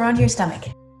you over onto your stomach.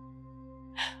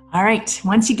 All right,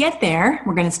 once you get there,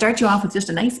 we're going to start you off with just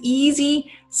a nice,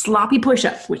 easy, sloppy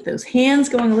push-up with those hands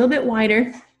going a little bit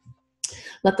wider.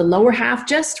 Let the lower half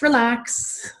just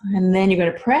relax, and then you're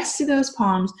going to press through those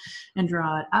palms and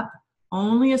draw it up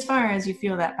only as far as you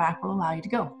feel that back will allow you to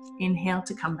go. Inhale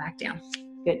to come back down.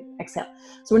 Good. Exhale.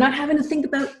 So we're not having to think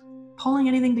about pulling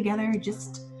anything together,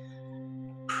 just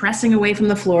pressing away from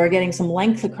the floor, getting some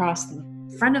length across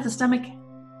the front of the stomach.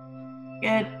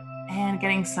 Good. And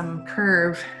getting some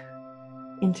curve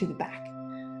into the back.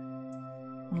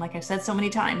 And like I've said so many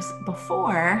times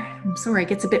before, I'm sorry, it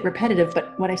gets a bit repetitive,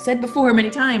 but what I've said before many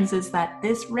times is that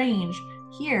this range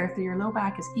here for your low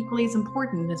back is equally as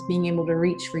important as being able to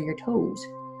reach for your toes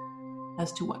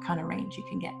as to what kind of range you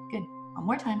can get. Good. One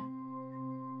more time.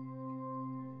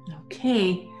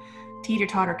 Okay,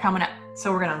 teeter-totter coming up.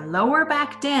 So we're going to lower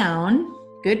back down.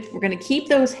 Good. We're going to keep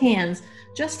those hands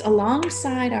just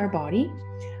alongside our body.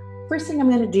 First thing I'm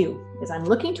going to do is I'm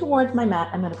looking towards my mat.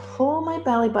 I'm going to pull my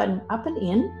belly button up and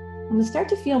in. I'm going to start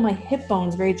to feel my hip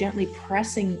bones very gently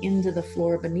pressing into the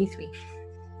floor beneath me.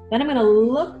 Then I'm going to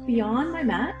look beyond my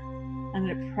mat. I'm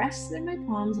going to press through my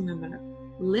palms and I'm going to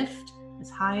lift as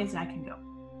high as I can go.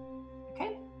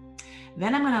 Okay?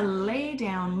 Then I'm going to lay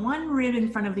down one rib in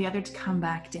front of the other to come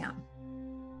back down.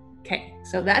 Okay,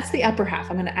 so that's the upper half.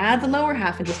 I'm going to add the lower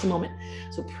half in just a moment.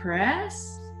 So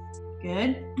press.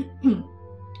 Good.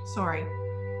 Sorry.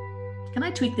 Can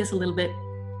I tweak this a little bit?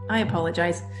 I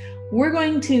apologize. We're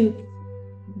going to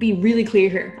be really clear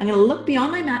here. I'm going to look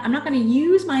beyond my mat. I'm not going to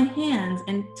use my hands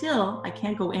until I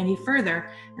can't go any further.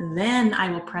 And then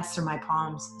I will press through my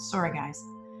palms. Sorry, guys.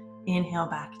 Inhale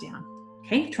back down.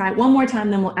 Okay, try it one more time,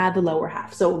 then we'll add the lower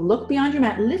half. So look beyond your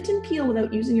mat, lift and peel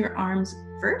without using your arms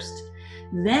first.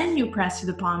 Then you press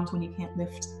through the palms when you can't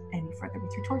lift any further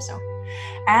with your torso.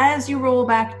 As you roll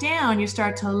back down, you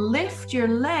start to lift your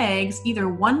legs, either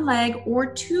one leg or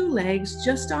two legs,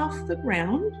 just off the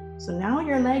ground. So now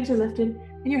your legs are lifted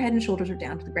and your head and shoulders are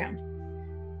down to the ground.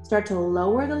 Start to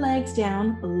lower the legs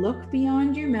down, look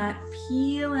beyond your mat,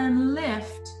 peel and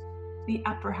lift the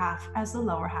upper half as the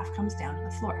lower half comes down to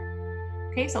the floor.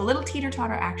 Okay, so a little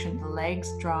teeter-totter action. The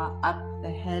legs draw up, the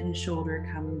head and shoulder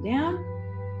come down,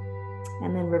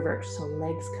 and then reverse. So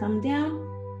legs come down,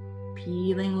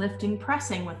 peeling, lifting,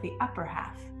 pressing with the upper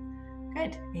half.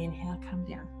 Good. Inhale, come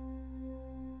down.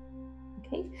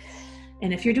 Okay.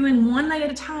 And if you're doing one leg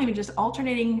at a time, you're just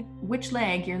alternating which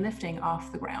leg you're lifting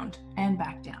off the ground and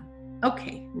back down.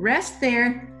 Okay, rest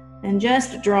there and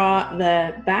just draw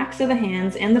the backs of the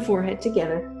hands and the forehead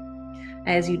together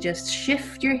as you just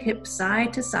shift your hips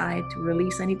side to side to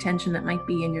release any tension that might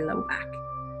be in your low back.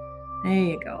 There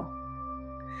you go.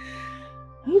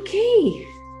 Okay,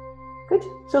 good.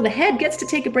 So the head gets to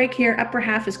take a break here. Upper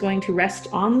half is going to rest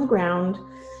on the ground,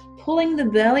 pulling the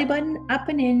belly button up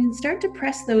and in. Start to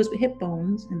press those hip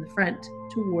bones in the front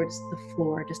towards the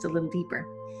floor just a little deeper.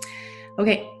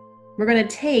 Okay, we're going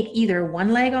to take either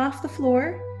one leg off the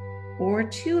floor or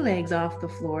two legs off the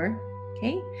floor.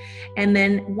 Okay, and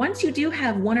then once you do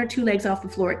have one or two legs off the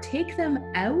floor, take them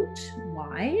out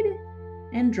wide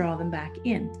and draw them back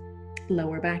in.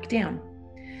 Lower back down.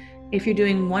 If you're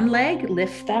doing one leg,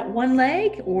 lift that one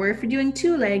leg, or if you're doing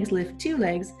two legs, lift two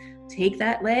legs. Take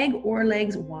that leg or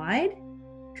legs wide,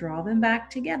 draw them back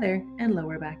together, and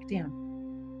lower back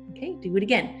down. Okay, do it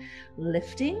again.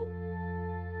 Lifting,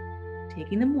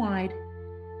 taking them wide,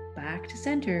 back to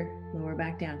center, lower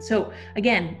back down. So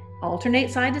again, alternate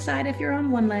side to side if you're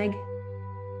on one leg.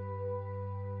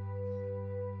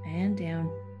 And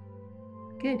down.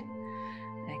 Good.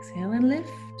 Exhale and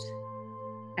lift.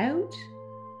 Out.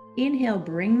 Inhale,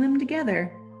 bring them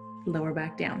together, lower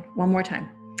back down. One more time.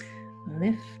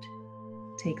 Lift,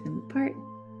 take them apart,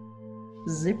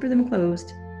 zipper them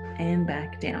closed, and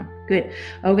back down. Good.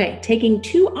 Okay, taking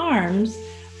two arms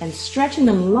and stretching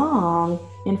them long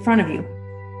in front of you.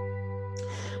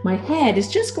 My head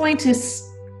is just going to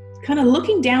kind of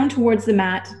looking down towards the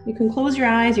mat. You can close your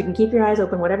eyes, you can keep your eyes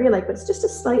open, whatever you like, but it's just a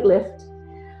slight lift.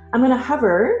 I'm going to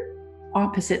hover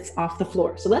opposites off the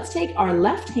floor. So let's take our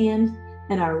left hand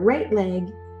and our right leg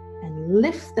and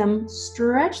lift them,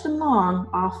 stretch them long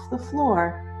off the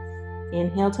floor.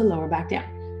 Inhale to lower back down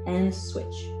and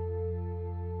switch.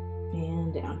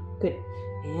 And down. Good.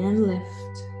 And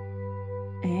lift.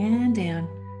 And down.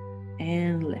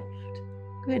 And lift.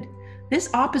 Good. This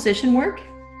opposition work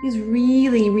is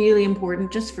really, really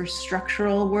important just for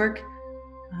structural work.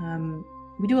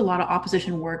 We do a lot of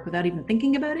opposition work without even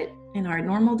thinking about it in our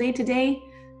normal day-to-day.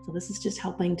 So this is just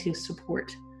helping to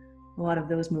support a lot of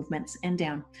those movements and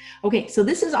down. Okay, so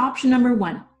this is option number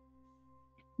one,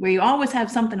 where you always have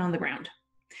something on the ground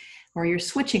or you're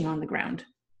switching on the ground.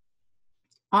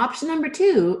 Option number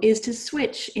two is to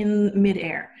switch in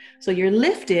midair. So you're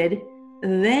lifted,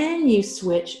 then you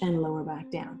switch and lower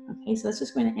back down. Okay, so that's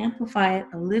just going to amplify it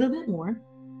a little bit more.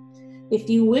 If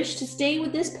you wish to stay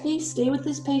with this pace, stay with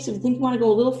this pace. If you think you want to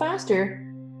go a little faster,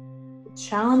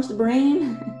 challenge the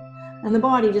brain and the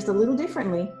body just a little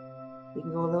differently. You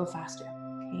can go a little faster,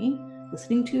 okay?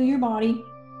 Listening to your body,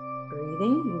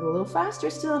 breathing. You can go a little faster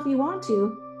still if you want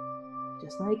to,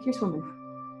 just like you're swimming.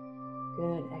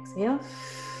 Good, exhale.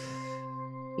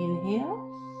 Inhale.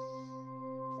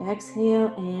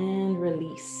 Exhale and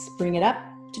release. Bring it up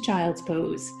to child's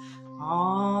pose.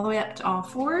 All the way up to all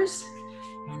fours,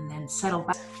 and then settle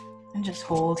back and just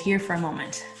hold here for a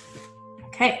moment.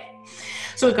 Okay.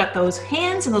 So we've got those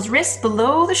hands and those wrists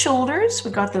below the shoulders.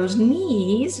 We've got those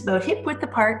knees about hip width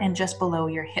apart and just below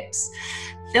your hips.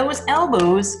 Those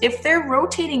elbows, if they're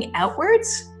rotating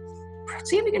outwards,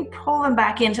 see if you can pull them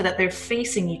back in so that they're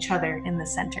facing each other in the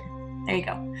center. There you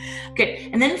go. Good.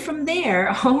 And then from there,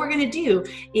 all we're going to do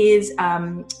is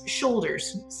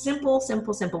shoulders. Simple,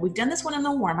 simple, simple. We've done this one in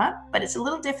the warm-up, but it's a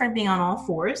little different being on all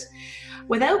fours.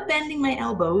 Without bending my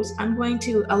elbows, I'm going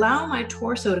to allow my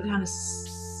torso to kind of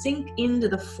sink into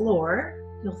the floor.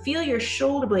 You'll feel your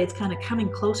shoulder blades kind of coming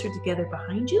closer together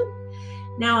behind you.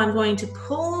 Now I'm going to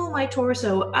pull my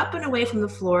torso up and away from the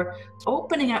floor,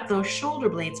 opening up those shoulder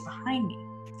blades behind me.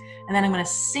 And then I'm going to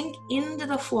sink into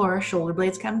the floor, shoulder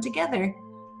blades come together,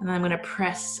 and then I'm going to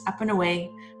press up and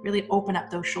away, really open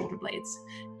up those shoulder blades.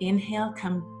 Inhale,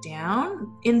 come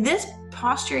down. In this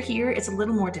posture here, it's a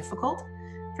little more difficult.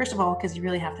 First of all, because you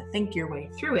really have to think your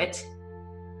way through it.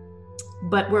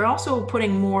 But we're also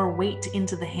putting more weight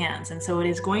into the hands. And so it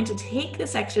is going to take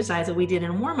this exercise that we did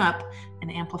in warm-up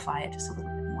and amplify it just a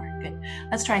little bit more. Good.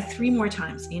 Let's try 3 more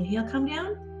times. Inhale, come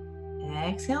down.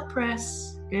 Exhale,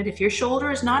 press. Good. If your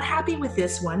shoulder is not happy with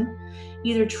this one,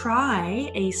 either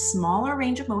try a smaller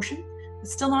range of motion, but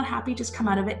still not happy, just come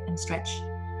out of it and stretch.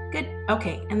 Good.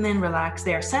 Okay, and then relax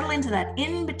there. Settle into that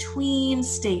in-between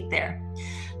state there.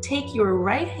 Take your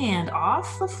right hand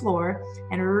off the floor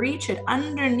and reach it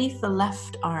underneath the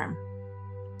left arm.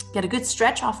 Get a good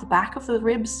stretch off the back of the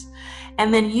ribs,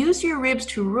 and then use your ribs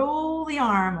to roll the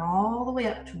arm all the way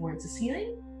up towards the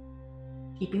ceiling,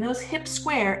 keeping those hips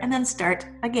square, and then start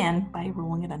again by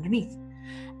rolling it underneath.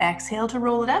 Exhale to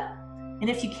roll it up, and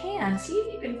if you can, see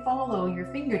if you can follow your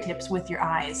fingertips with your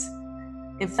eyes.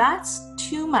 If that's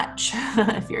too much,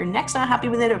 if your neck's not happy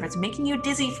with it, or if it's making you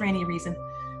dizzy for any reason,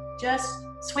 just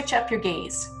switch up your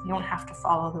gaze. You don't have to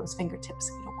follow those fingertips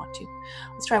if you don't want to.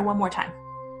 Let's try one more time.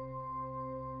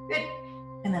 Good.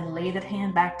 And then lay that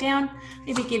hand back down.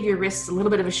 Maybe give your wrists a little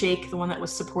bit of a shake, the one that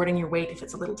was supporting your weight if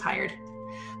it's a little tired.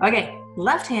 Okay,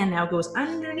 left hand now goes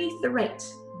underneath the right.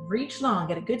 Reach long,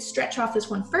 get a good stretch off this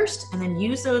one first, and then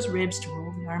use those ribs to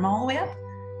roll the arm all the way up.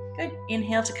 Good.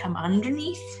 Inhale to come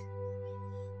underneath.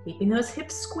 Keeping those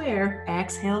hips square.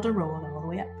 Exhale to roll it all the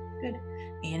way up. Good.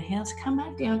 Inhale to come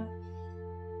back down.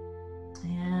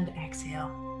 And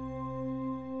exhale.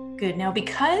 Good. Now,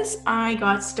 because I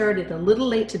got started a little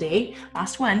late today,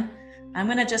 last one, I'm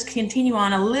going to just continue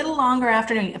on a little longer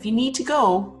afternoon. If you need to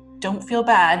go, don't feel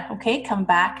bad. Okay, come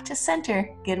back to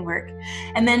center. Good work.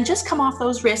 And then just come off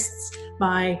those wrists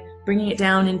by bringing it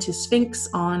down into Sphinx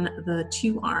on the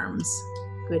 2 arms.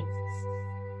 Good.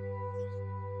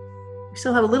 We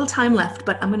still have a little time left,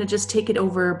 but I'm going to just take it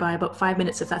over by about 5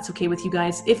 minutes if that's okay with you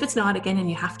guys. If it's not, again, and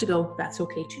you have to go, that's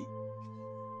okay too.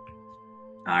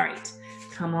 All right.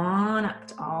 Come on up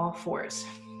to all 4s.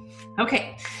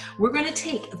 Okay, we're going to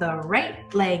take the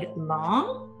right leg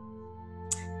long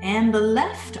and the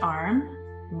left arm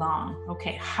long.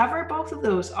 Okay, hover both of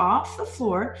those off the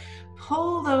floor.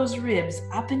 Pull those ribs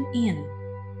up and in.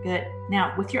 Good.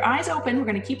 Now, with your eyes open, we're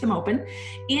going to keep them open.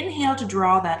 Inhale to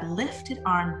draw that lifted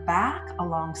arm back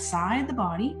alongside the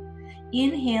body.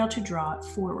 Inhale to draw it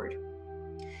forward.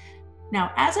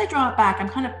 Now, as I draw it back, I'm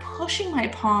kind of pushing my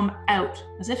palm out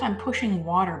as if I'm pushing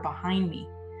water behind me.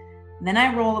 Then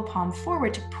I roll the palm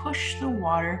forward to push the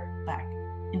water back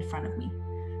in front of me.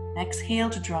 Exhale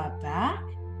to draw it back.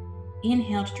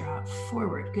 Inhale to draw it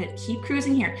forward. Good. Keep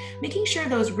cruising here, making sure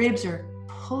those ribs are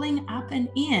pulling up and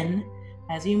in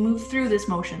as you move through this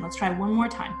motion. Let's try one more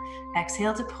time.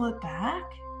 Exhale to pull it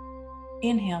back.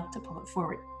 Inhale to pull it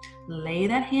forward. Lay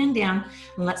that hand down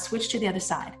and let's switch to the other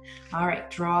side. All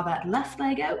right, draw that left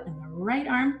leg out and the right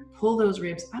arm. Pull those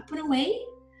ribs up and away.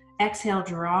 Exhale,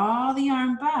 draw the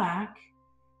arm back.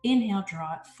 Inhale,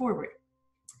 draw it forward.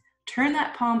 Turn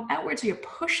that palm outward so you're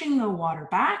pushing the water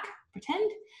back, pretend,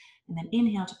 and then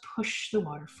inhale to push the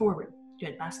water forward.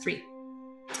 Good, last 3.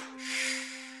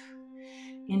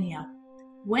 Inhale.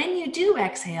 When you do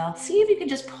exhale, see if you can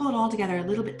just pull it all together a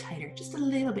little bit tighter, just a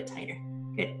little bit tighter.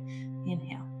 Good.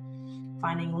 Inhale.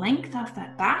 Finding length off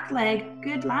that back leg.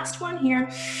 Good. Last one here.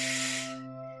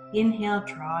 Inhale,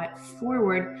 draw it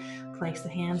forward. Place the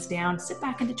hands down. Sit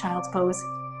back into child's pose.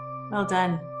 Well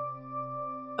done.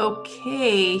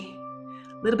 Okay.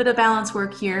 A little bit of balance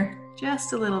work here.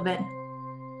 Just a little bit.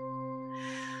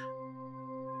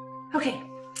 Okay.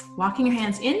 Walking your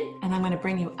hands in, and I'm going to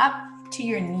bring you up to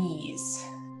your knees.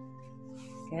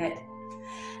 Good.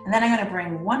 And then I'm going to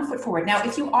bring 1 foot forward. Now,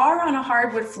 if you are on a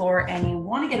hardwood floor and you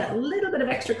want to get a little bit of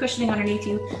extra cushioning underneath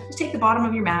you, just take the bottom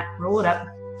of your mat, roll it up.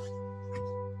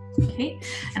 Okay.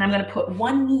 And I'm going to put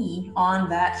one knee on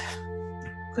that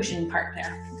cushioning part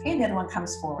there. Okay. And the other one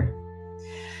comes forward.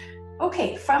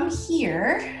 Okay. From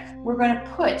here, we're going to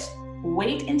put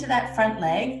weight into that front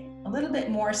leg, a little bit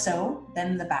more so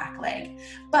than the back leg.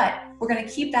 But we're going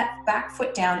to keep that back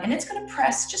foot down and it's going to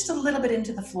press just a little bit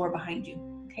into the floor behind you.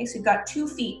 Okay, so you've got 2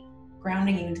 feet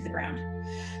grounding you into the ground.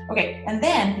 Okay, and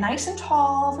then nice and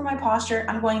tall for my posture,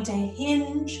 I'm going to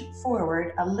hinge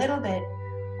forward a little bit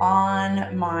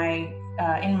on my,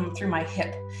 in through my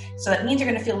hip. So that means you're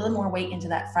going to feel a little more weight into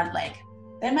that front leg.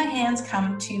 Then my hands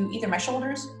come to either my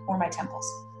shoulders or my temples.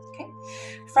 Okay,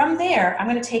 from there, I'm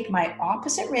going to take my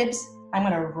opposite ribs, I'm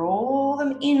going to roll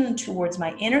them in towards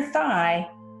my inner thigh,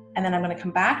 and then I'm going to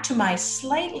come back to my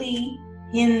slightly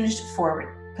hinged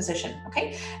forward position.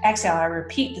 Okay, exhale, I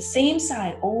repeat the same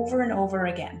side over and over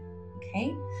again.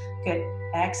 Okay, good.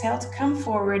 Exhale to come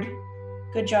forward.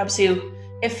 Good job, Sue.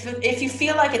 If you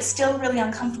feel like it's still really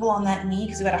uncomfortable on that knee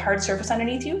because you've got a hard surface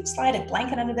underneath you, slide a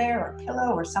blanket under there or a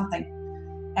pillow or something.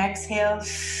 Exhale.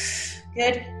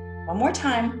 Good. One more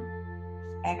time.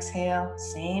 Exhale,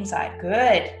 same side.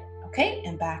 Good. Okay,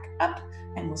 and back up,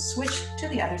 and we'll switch to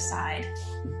the other side.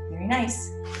 Very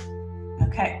nice.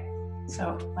 Okay,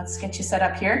 so let's get you set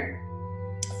up here.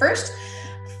 First,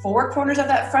 4 corners of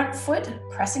that front foot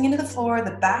pressing into the floor,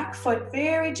 the back foot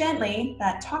very gently,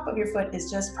 that top of your foot is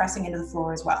just pressing into the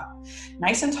floor as well.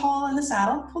 Nice and tall in the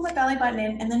saddle, pull the belly button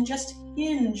in, and then just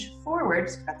hinge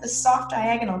forwards. Got this soft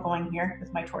diagonal going here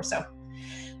with my torso.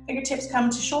 Fingertips come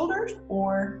to shoulders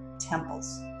or temples.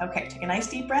 Okay, take a nice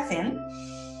deep breath in.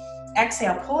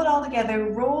 Exhale, pull it all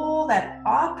together, roll that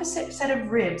opposite set of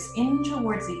ribs in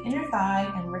towards the inner thigh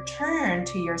and return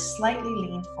to your slightly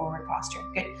leaned forward posture.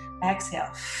 Good. Exhale.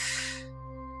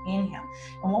 Inhale.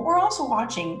 And what we're also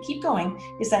watching, keep going,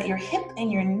 is that your hip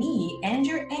and your knee and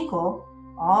your ankle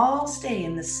all stay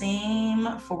in the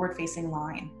same forward-facing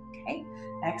line. Okay.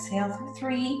 Exhale for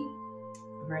 3.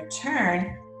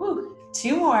 Return. Woo.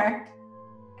 2 more.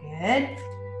 Good.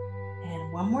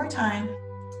 And 1 more time.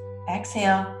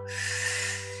 Exhale,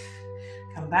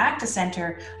 come back to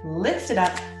center, lift it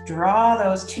up, draw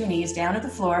those 2 knees down to the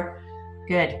floor.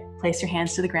 Good. Place your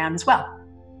hands to the ground as well.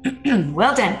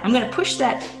 Well done. I'm going to push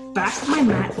that back of my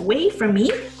mat away from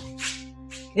me.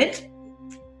 Good.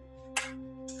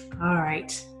 All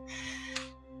right.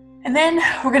 And then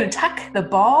we're going to tuck the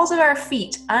balls of our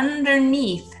feet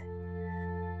underneath.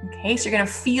 Okay, so you're going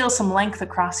to feel some length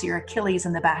across your Achilles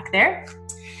in the back there.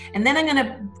 And then I'm going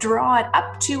to draw it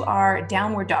up to our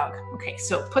downward dog. Okay,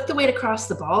 so put the weight across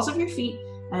the balls of your feet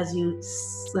as you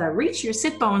reach your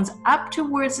sit bones up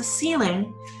towards the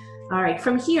ceiling. All right,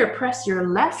 from here, press your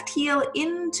left heel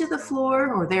into the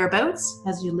floor or thereabouts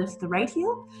as you lift the right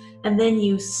heel. And then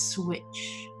you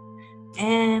switch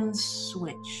and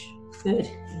switch. Good.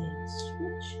 And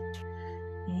switch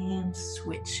and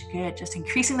switch. Good. Just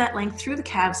increasing that length through the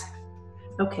calves.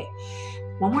 Okay,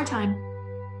 1 more time.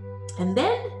 And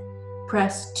then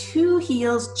press 2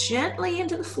 heels gently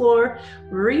into the floor,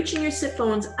 reaching your sit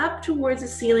bones up towards the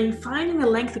ceiling, finding the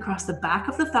length across the back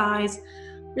of the thighs,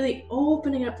 really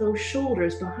opening up those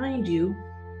shoulders behind you.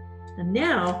 And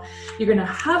now you're going to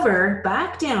hover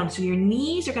back down. So your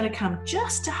knees are going to come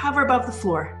just to hover above the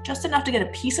floor, just enough to get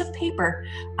a piece of paper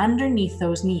underneath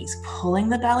those knees, pulling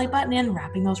the belly button in,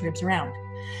 wrapping those ribs around.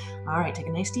 All right, take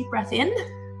a nice deep breath in.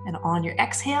 And on your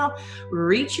exhale,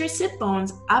 reach your sit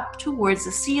bones up towards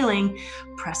the ceiling,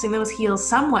 pressing those heels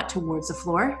somewhat towards the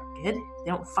floor. Good. If they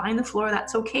don't find the floor,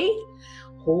 that's okay.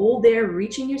 Hold there,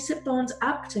 reaching your sit bones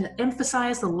up to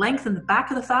emphasize the length in the back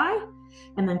of the thigh,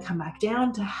 and then come back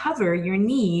down to hover your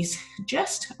knees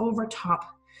just over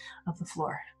top of the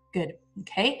floor. Good.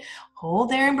 Okay. Hold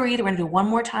there and breathe. We're going to do 1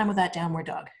 more time with that downward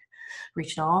dog.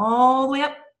 Reaching all the way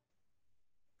up.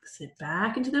 Sit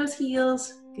back into those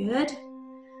heels. Good.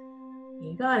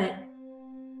 You got it.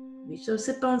 Reach those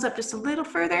sit bones up just a little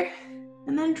further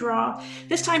and then draw.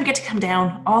 This time get to come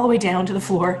down, all the way down to the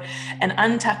floor and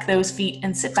untuck those feet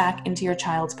and sit back into your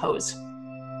child's pose.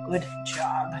 Good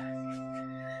job.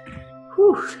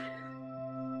 Whew.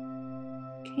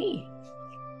 Okay.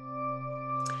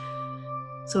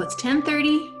 So it's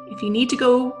 10:30. If you need to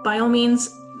go, by all means,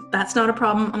 that's not a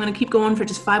problem. I'm going to keep going for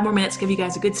just 5 more minutes, give you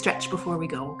guys a good stretch before we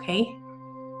go, okay?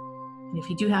 And if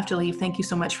you do have to leave, thank you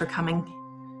so much for coming.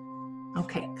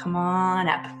 Okay, come on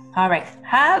up. All right,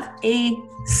 have a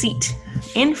seat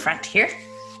in front here.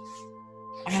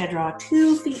 I'm going to draw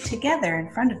 2 feet together in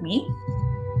front of me.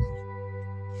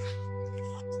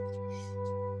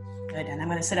 Good, and I'm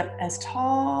going to sit up as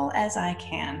tall as I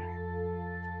can.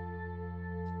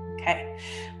 Okay,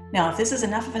 now if this is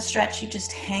enough of a stretch, you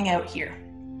just hang out here.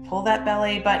 Pull that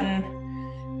belly button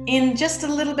in just a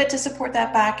little bit to support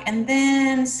that back, and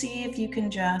then see if you can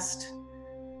just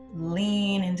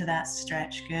lean into that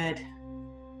stretch. Good.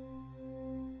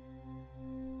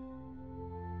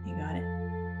 You got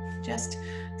it. Just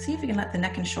see if you can let the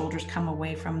neck and shoulders come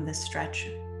away from this stretch,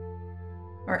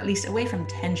 or at least away from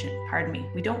tension, pardon me.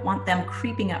 We don't want them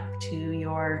creeping up to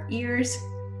your ears.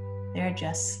 They're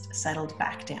just settled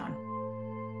back down.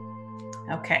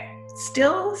 Okay,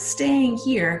 still staying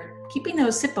here. Keeping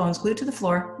those sit bones glued to the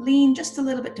floor, lean just a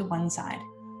little bit to one side,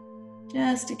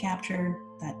 just to capture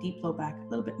that deep low back, a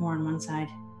little bit more on one side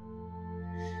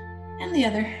and the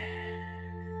other.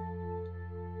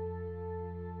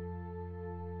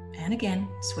 And again,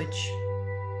 switch.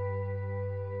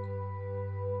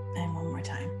 And 1 more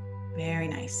time. Very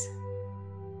nice.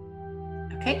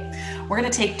 Okay, we're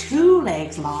going to take 2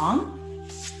 legs long.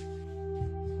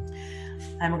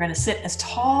 And we're going to sit as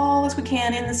tall as we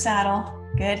can in the saddle.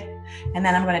 Good. And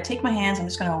then I'm going to take my hands, I'm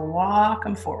just going to walk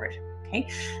them forward. Okay,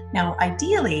 now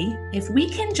ideally, if we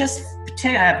can just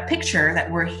picture that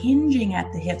we're hinging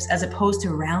at the hips as opposed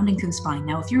to rounding through the spine.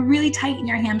 Now, if you're really tight in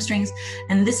your hamstrings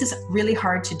and this is really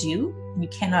hard to do, you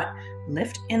cannot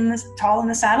lift tall in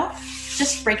the saddle,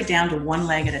 just break it down to one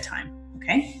leg at a time,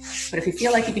 okay? But if you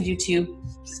feel like you can do two,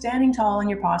 standing tall in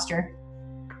your posture,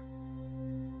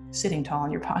 sitting tall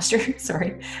in your posture,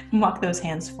 sorry, and walk those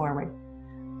hands forward.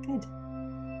 Good.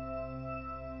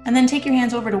 And then take your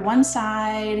hands over to one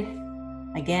side.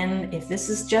 Again, if this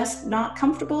is just not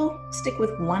comfortable, stick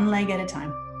with one leg at a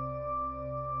time.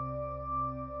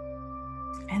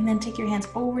 And then take your hands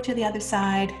over to the other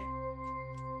side.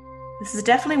 This is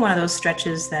definitely one of those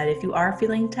stretches that if you are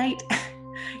feeling tight,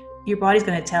 your body's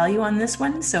going to tell you on this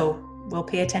one, so we'll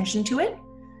pay attention to it.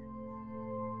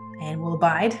 And we'll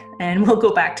abide, and we'll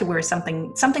go back to where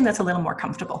something that's a little more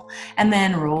comfortable. And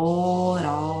then roll it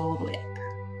all the way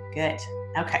up. Good.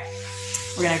 Okay.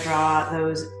 We're going to draw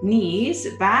those knees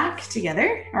back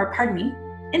together, or pardon me,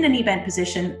 in the knee bent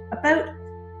position, about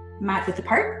mat width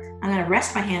apart. I'm going to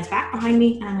rest my hands back behind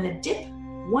me, and I'm going to dip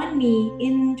one knee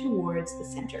in towards the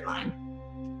center line.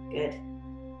 Good.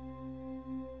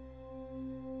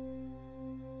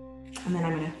 And then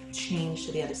I'm going to change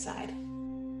to the other side.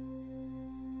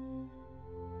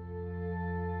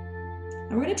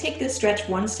 And we're going to take this stretch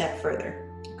one step further.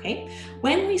 Okay,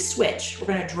 when we switch, we're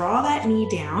going to draw that knee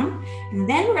down, and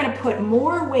then we're going to put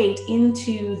more weight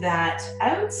into that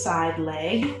outside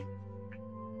leg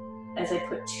as I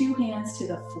put two hands to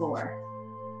the floor,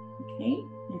 okay,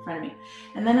 in front of me.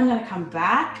 And then I'm going to come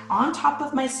back on top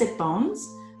of my sit bones.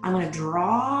 I'm going to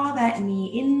draw that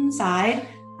knee inside.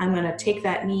 I'm going to take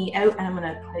that knee out, and I'm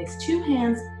going to place two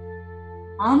hands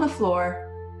on the floor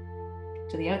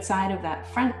to the outside of that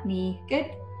front knee. Good.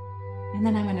 And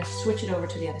then I'm going to switch it over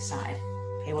to the other side.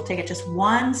 Okay, we'll take it just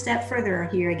one step further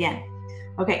here again.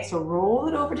 Okay, so roll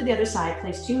it over to the other side,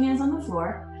 place two hands on the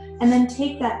floor, and then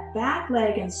take that back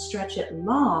leg and stretch it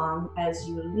long as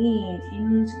you lean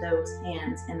into those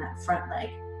hands and that front leg.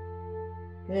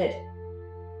 Good.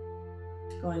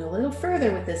 Going a little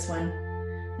further with this one.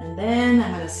 And then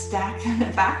I'm going to stack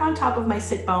back on top of my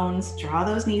sit bones, draw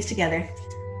those knees together.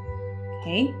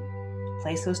 Okay.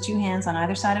 Place those two hands on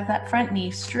either side of that front knee,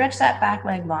 stretch that back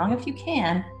leg long if you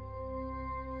can,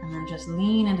 and then just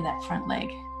lean into that front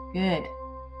leg. Good.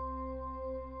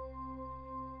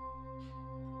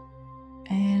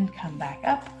 And come back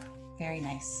up. Very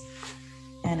nice.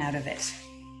 And out of it.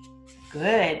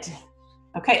 Good.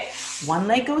 Okay, one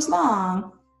leg goes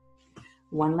long,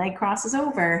 one leg crosses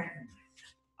over,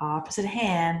 opposite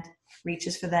hand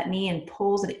reaches for that knee and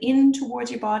pulls it in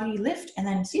towards your body, lift, and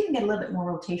then see if you can get a little bit more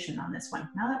rotation on this one.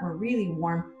 Now that we're really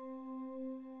warm.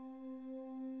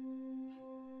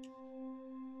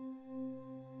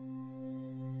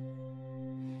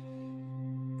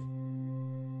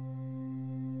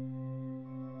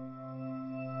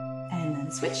 And then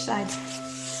switch sides.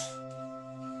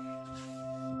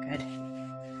 Good.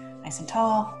 Nice and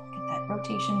tall, get that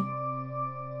rotation.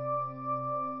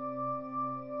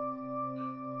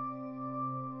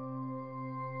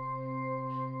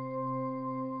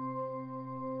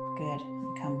 Good.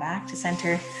 Come back to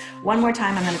center. One more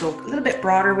time, I'm going to go a little bit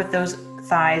broader with those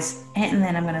thighs, and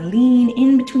then I'm going to lean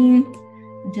in between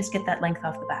and just get that length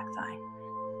off the back thigh.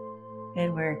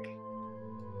 Good work.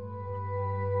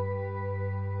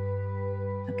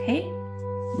 Okay,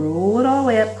 roll it all the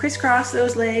way up, crisscross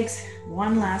those legs.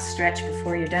 One last stretch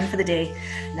before you're done for the day.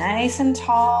 Nice and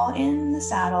tall in the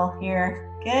saddle here.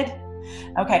 Good.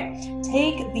 Okay,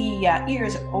 take the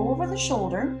ears over the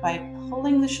shoulder by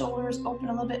pulling the shoulders open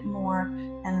a little bit more,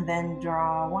 and then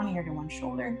draw one ear to one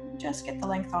shoulder. Just get the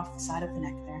length off the side of the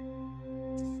neck there.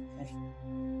 Good.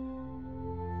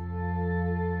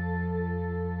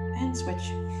 And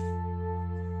switch.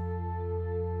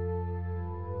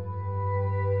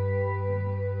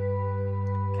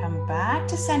 Come back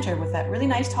to center with that really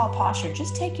nice tall posture.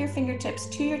 Just take your fingertips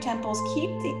to your temples, keep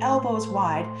the elbows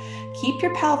wide, keep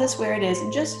your pelvis where it is,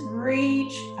 and just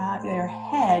reach your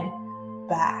head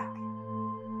back.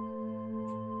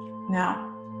 Now,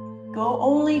 go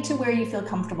only to where you feel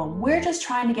comfortable. We're just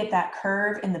trying to get that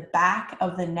curve in the back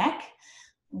of the neck.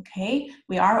 Okay,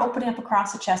 we are opening up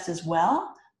across the chest as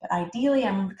well, but ideally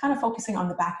I'm kind of focusing on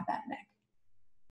the back of that neck.